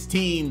factor in his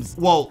team's,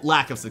 well,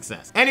 lack of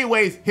success.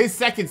 Anyways, his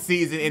second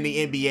season in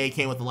the NBA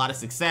came with a lot of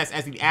success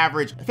as he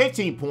averaged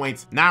 15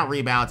 points, 9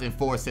 rebounds, and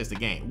 4 assists a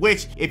game,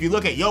 which, if you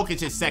look at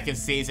Jokic's second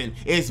season,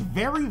 is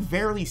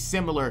very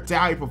similar to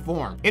how he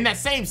performed. In that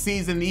same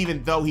season,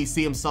 even though he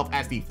see himself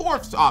as the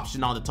 4th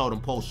option on the totem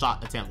pole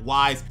shot attempt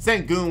wise,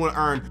 Sengun would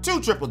earn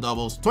 2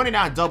 triple-doubles,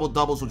 29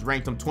 double-doubles, which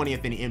ranked him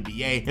 20th in the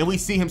NBA, and we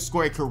see him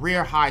score a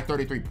career-high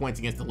 33 points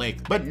against the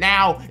Lakers. But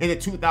now, in the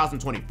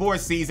 2024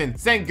 season,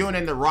 Sengun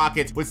and the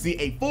Rockets would see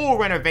a full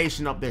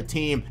renovation of their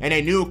team and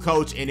a new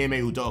coach in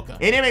Ime Udoka.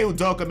 And Ime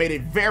Udoka made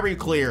it very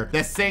clear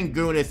that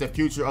Sengun is the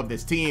future of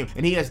this team,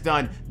 and he has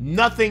done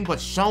nothing but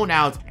shown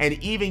out and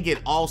even get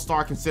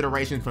all-star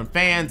consideration from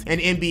fans and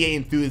NBA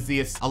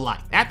enthusiasts alike.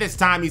 At this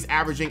time, he's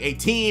averaging a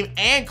team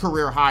and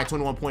career-high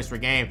 21 points per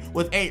game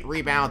with 8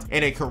 rebounds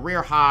and a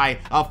career-high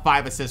of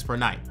 5 assists per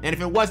night. And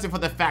if it wasn't for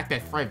the fact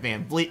that Fred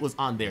VanVleet was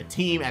on their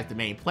team as the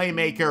main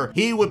playmaker,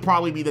 he would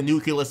probably be the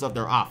nucleus of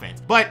their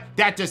offense. But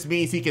that just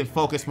means he can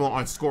focus more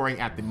on scoring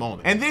at the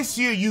moment. And this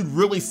year, you'd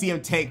really see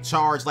him take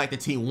charge like the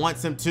team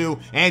wants him to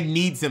and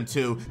needs him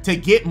to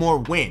get more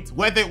wins.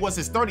 Whether it was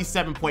his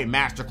 37-point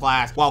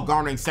masterclass while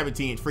garnering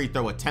 17 free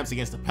throw attempts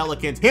against the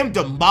Pelicans, him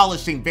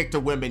demolishing Victor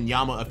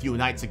Wembanyama a few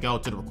nights ago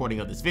to the recording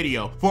of this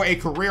video for a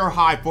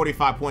career-high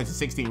 45 points and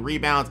 16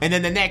 rebounds, and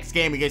then the next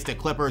game against the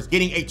Clippers,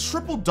 getting a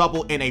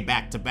triple-double in a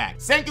back-to-back.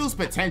 Sengun's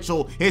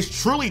potential is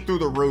truly through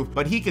the roof,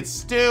 but he could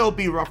still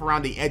be rough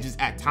around the edges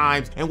at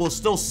times and will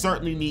still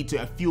certainly need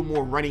to a few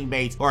more running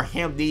mates or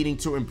him needing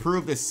to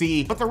improve the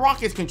C. But the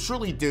Rockets can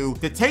truly do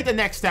to take the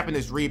next step in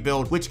this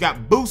rebuild, which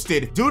got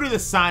boosted due to the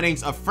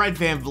signings of Fred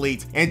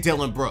VanVleet and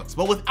Dylan Brooks.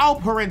 But with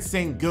Alperen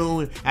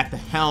Sengun at the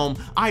helm,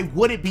 I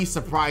wouldn't be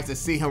surprised to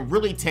see him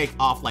really take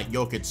off like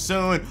Jokic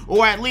soon,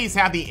 or at least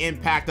have the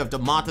impact of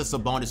Domantas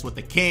Sabonis with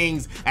the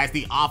Kings as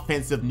the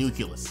offensive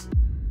nucleus.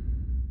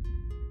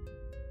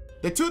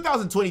 The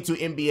 2022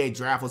 NBA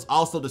draft was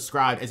also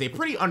described as a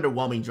pretty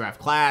underwhelming draft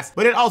class,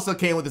 but it also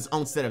came with its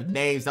own set of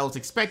names that was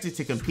expected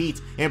to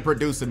compete and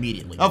produce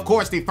immediately. Of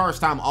course, the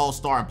first-time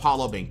All-Star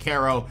Paolo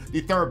Banchero,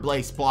 the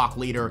third-place block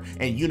leader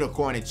and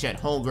unicorn in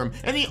Chet Holmgren,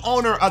 and the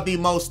owner of the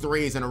most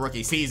threes in a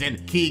rookie season,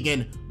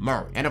 Keegan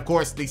Murray. And of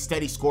course, the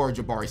steady scorer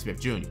Jabari Smith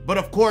Jr. But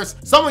of course,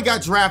 someone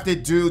got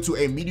drafted due to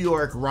a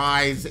meteoric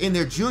rise in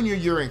their junior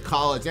year in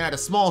college and at a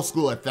small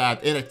school at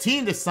that, and a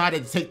team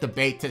decided to take the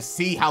bait to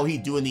see how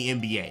he'd do in the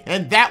NBA.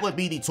 And that would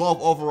be the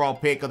 12th overall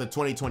pick of the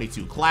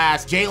 2022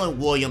 class, Jalen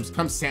Williams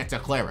from Santa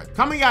Clara.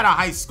 Coming out of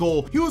high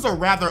school, he was a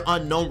rather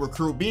unknown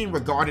recruit, being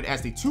regarded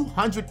as the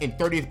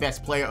 230th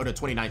best player of the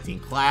 2019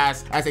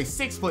 class as a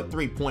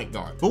 6'3" point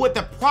guard. But with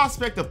the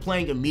prospect of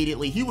playing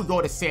immediately, he would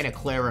go to Santa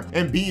Clara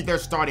and be their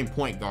starting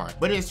point guard.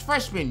 But in his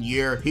freshman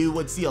year, he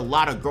would see a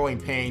lot of growing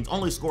pains,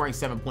 only scoring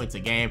 7 points a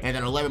game and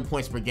then 11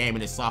 points per game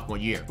in his sophomore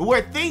year. But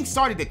where things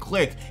started to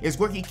click is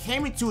where he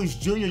came into his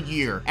junior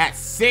year at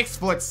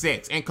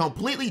 6'6" and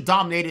completely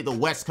dominated the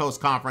West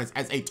Coast Conference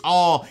as a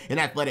tall and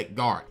athletic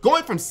guard.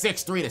 Going from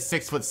 6'3" to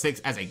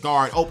 6'6" as a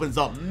guard opens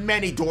up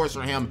many doors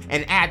for him,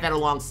 and add that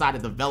alongside the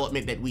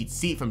development that we'd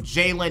see from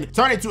Jalen,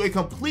 turn into a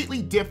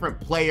completely different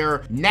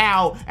player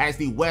now as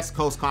the West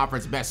Coast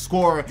Conference best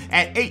scorer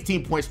at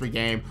 18 points per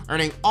game,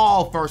 earning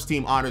all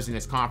first-team honors in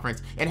this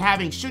conference, and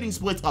having shooting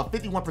splits of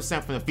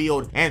 51% from the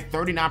field and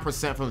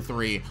 39% from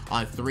 3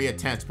 on 3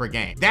 attempts per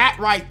game. That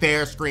right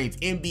there screams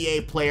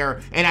NBA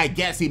player, and I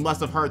guess he must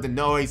have heard the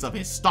noise of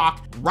his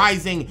stock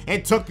rising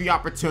and took the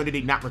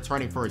opportunity, not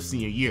returning for his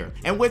senior year.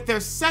 And with their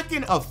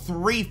second of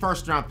 3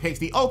 first-round picks,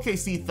 the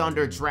OKC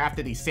Thunder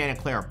drafted the Santa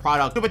Clara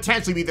product to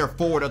potentially be their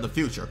forward of the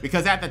future,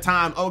 because at the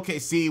time,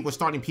 OKC was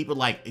starting people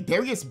like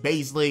Darius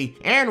Bazley,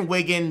 Aaron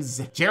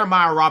Wiggins,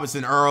 Jeremiah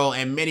Robinson Earl,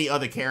 and many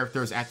other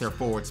characters at their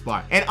forward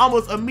spot. And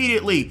almost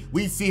immediately,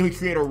 we see him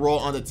create a role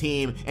on the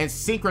team and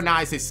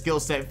synchronize his skill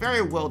set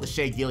very well to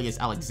Shai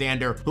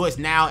Gilgeous-Alexander, who is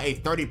now a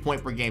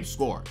 30-point per game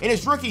scorer. In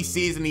his rookie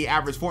season, he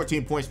averaged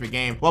 14 points per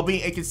game while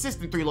being a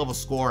consistent 3-level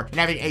scorer and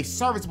having a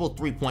serviceable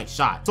 3-point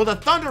shot. So the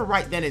Thunder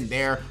right then and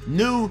there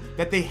knew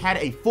that they had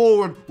a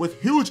forward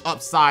with huge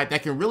upside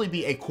that can really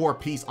be a core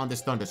piece on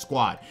this Thunder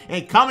squad.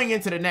 And coming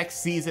into the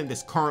next season,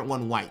 this current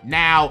one right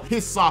now,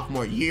 his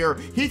sophomore year,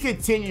 he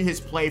continued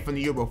his play from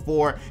the year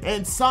before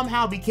and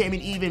somehow became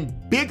became an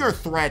even bigger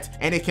threat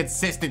and a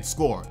consistent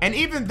scorer. And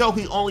even though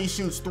he only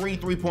shoots 3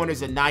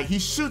 3-pointers a night, he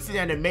shoots it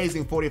at an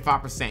amazing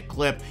 45%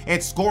 clip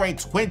and scoring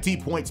 20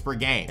 points per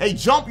game. A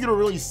jump you don't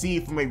really see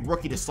from a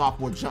rookie to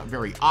sophomore jump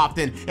very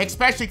often,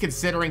 especially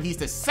considering he's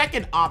the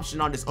second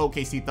option on this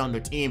OKC Thunder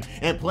team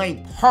and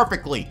playing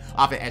perfectly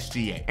off of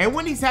SGA. And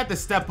when he's had to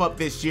step up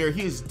this year,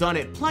 he has done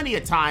it plenty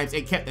of times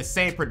and kept the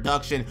same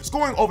production,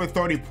 scoring over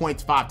 30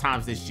 points 5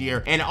 times this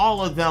year, and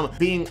all of them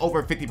being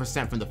over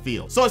 50% from the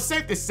field. So it's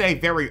safe to say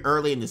very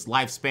early in this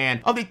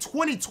lifespan of the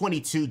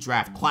 2022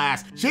 draft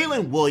class,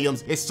 Jalen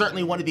Williams is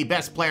certainly one of the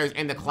best players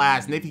in the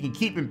class, and if he can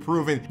keep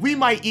improving, we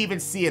might even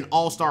see an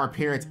all-star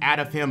appearance out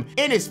of him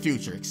in his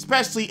future,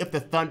 especially if the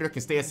Thunder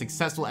can stay as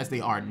successful as they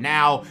are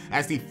now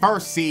as the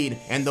first seed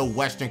in the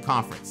Western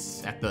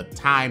Conference. At the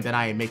time that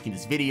I am making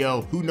this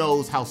video, who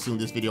knows how soon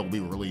this video will be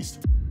released.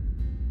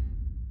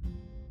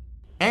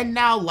 And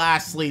now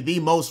lastly, the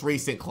most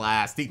recent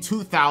class, the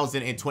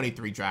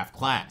 2023 draft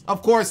class.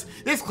 Of course,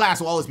 this class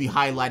will always be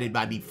highlighted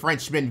by the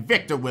Frenchman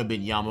Victor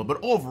Wembanyama, but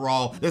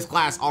overall, this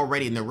class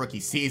already in their rookie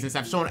seasons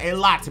have shown a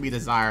lot to be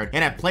desired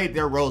and have played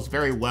their roles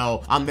very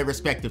well on their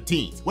respective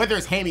teams. Whether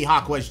it's Jaime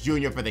Jaquez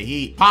Jr. for the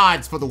Heat,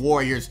 Pods for the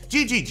Warriors,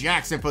 Gigi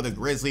Jackson for the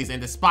Grizzlies,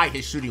 and despite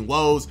his shooting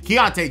woes,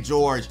 Keontae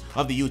George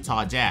of the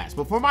Utah Jazz.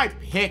 But for my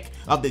pick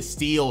of the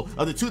steal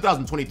of the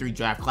 2023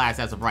 draft class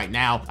as of right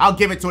now, I'll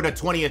give it to the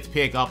 20th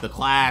pick of the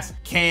class,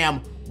 Cam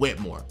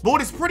Whitmore. But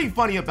what is pretty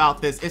funny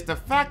about this is the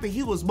fact that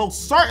he was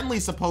most certainly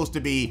supposed to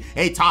be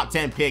a top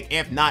 10 pick,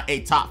 if not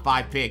a top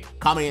 5 pick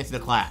coming into the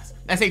class.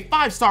 As a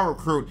 5-star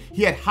recruit,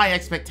 he had high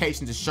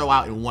expectations to show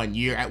out in 1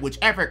 year at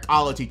whichever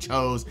college he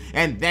chose,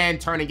 and then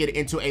turning it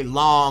into a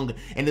long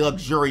and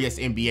luxurious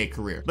NBA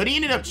career. But he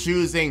ended up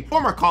choosing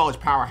former college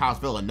powerhouse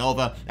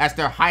Villanova as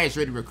their highest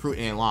rated recruit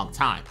in a long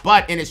time.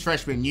 But in his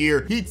freshman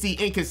year, he'd see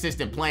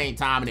inconsistent playing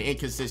time and an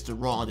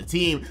inconsistent role on the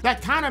team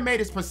that kind of made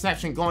his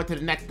perception going to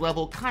the next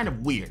level kind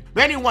of weird.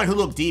 But anyone who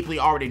looked deeply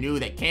already knew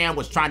that Cam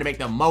was trying to make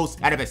the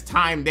most out of his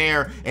time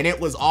there, and it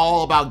was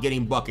all about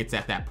getting buckets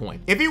at that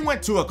point. If he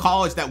went to a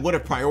college that would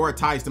have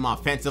prioritized him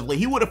offensively,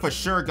 he would have for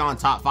sure gone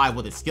top 5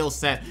 with his skill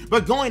set,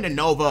 but going to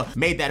Nova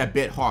made that a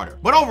bit harder.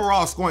 But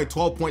overall, scoring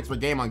 12 points per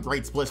game on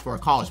great splits for a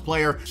college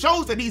player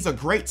shows that he's a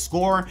great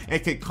scorer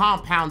and could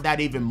compound that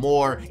even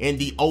more in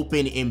the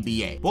open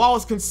NBA. But while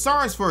his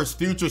concerns for his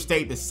future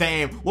stayed the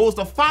same, what was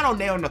the final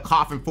nail in the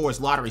coffin for his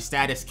lottery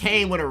status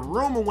came when a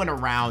rumor went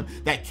around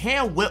that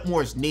Cam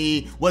Whitmore's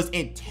knee was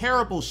in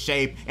terrible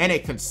shape and a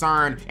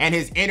concern, and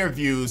his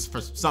interviews for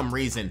some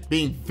reason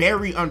being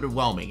very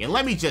underwhelming. And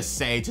let me just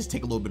say, just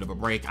take a little bit of a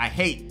break, I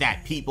hate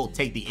that people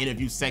take the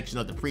interview section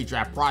of the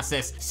pre-draft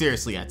process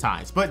seriously at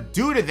times. But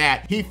due to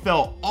that, he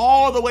fell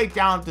all the way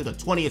down to the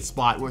 20th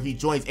spot, where he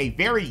joins a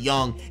very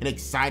young and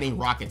exciting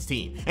Rockets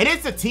team. And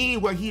it's a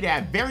team where he'd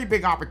have very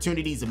big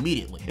opportunities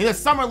immediately. In the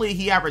summer league,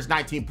 he averaged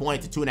 19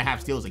 points and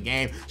 2.5 steals a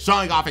game,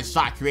 showing off his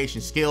shot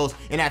creation skills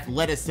and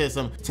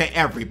athleticism to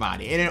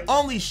everybody. And it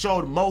only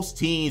showed most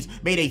teams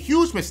made a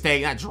huge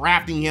mistake not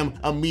drafting him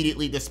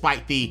immediately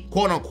despite the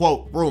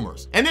quote-unquote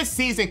rumors. And this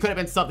season could have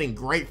been something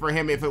great for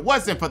him if it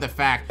wasn't for the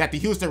fact that the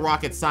Houston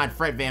Rockets signed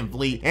Fred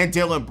VanVleet and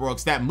Dylan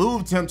Brooks that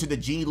moved him to the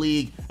G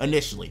League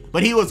initially.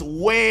 But he was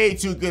way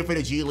too good for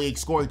the G League,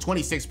 scoring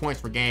 26 points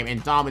per game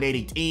and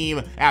dominating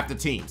team after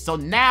team. So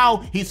now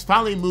he's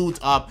finally moved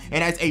up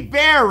and has a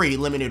very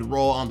limited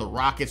role on the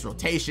Rockets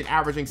rotation,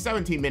 averaging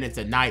 17 minutes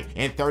a night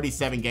and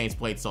 37 games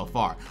played so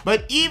far.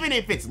 But even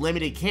if it's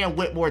limited, Cam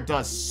Whitmore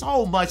does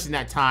so much in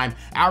that time,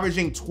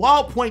 averaging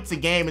 12 points a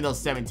game in those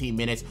 17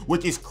 minutes,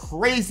 which is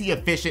crazy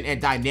efficient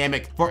and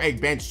dynamic for a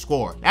bench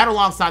scorer. That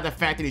alongside the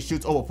fact that he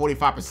shoots over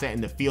 45%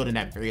 in the field in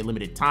that very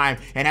limited time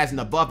and has an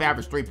above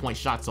average 3-point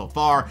shot so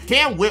far,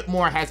 Cam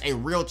Whitmore has a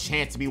real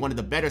chance to be one of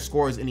the better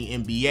scorers in the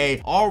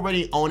NBA,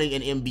 already owning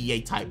an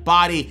NBA type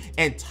body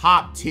and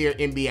top tier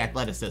NBA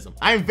athleticism.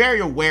 I am very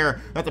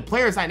aware that the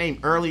players I named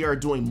earlier are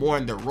doing more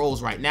in their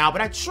roles right now,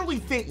 but I truly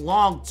think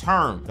long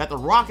term that the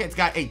Rockets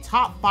got a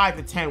top 5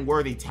 to 10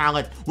 worthy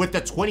talent with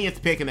the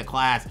 20th pick in the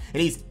class,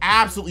 and he's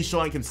absolutely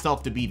showing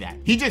himself to be that.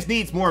 He just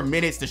needs more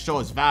minutes to show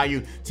his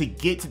value to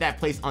get to that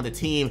place on the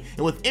team,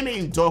 and with Ime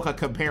Udoka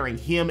comparing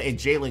him and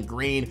Jalen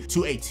Green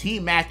to a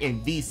T-Mac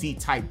and VC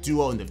type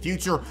duo in the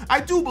future,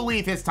 I do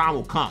believe his time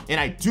will come, and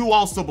I do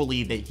also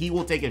believe that he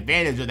will take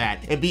advantage of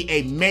that and be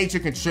a major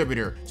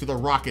contributor to the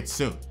Rockets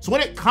soon. So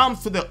when it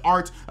comes to the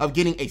art of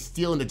getting a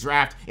steal in the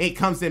draft, it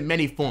comes in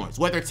many forms,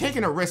 whether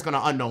taking a risk on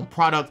an unknown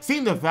product,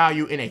 seeing the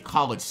value in a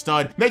college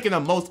stud, making the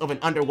most of an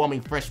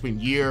underwhelming freshman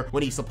year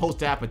when he's supposed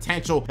to have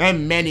potential,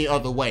 and many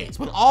other ways.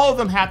 But all of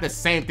them have the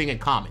same thing in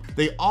common.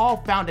 They all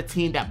found a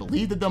team that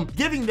believed in them,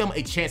 giving them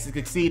a chance to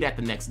succeed at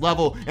the next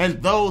level,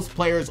 and those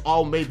players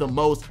all made the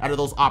most out of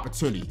those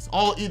opportunities,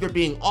 all either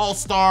being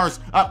all-stars,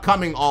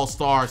 upcoming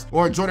all-stars,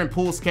 or in Jordan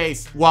Poole's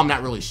case, well, I'm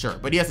not really sure,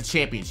 but he has a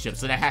championship,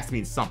 so that has to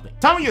mean something.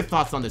 Tell me your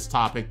thoughts on this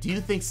topic. Do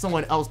you think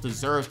someone else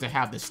deserves to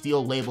have the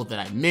steal label that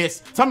I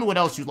missed? Tell me what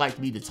else you'd like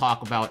me to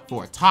talk about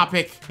for a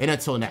topic, and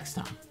until next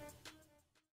time.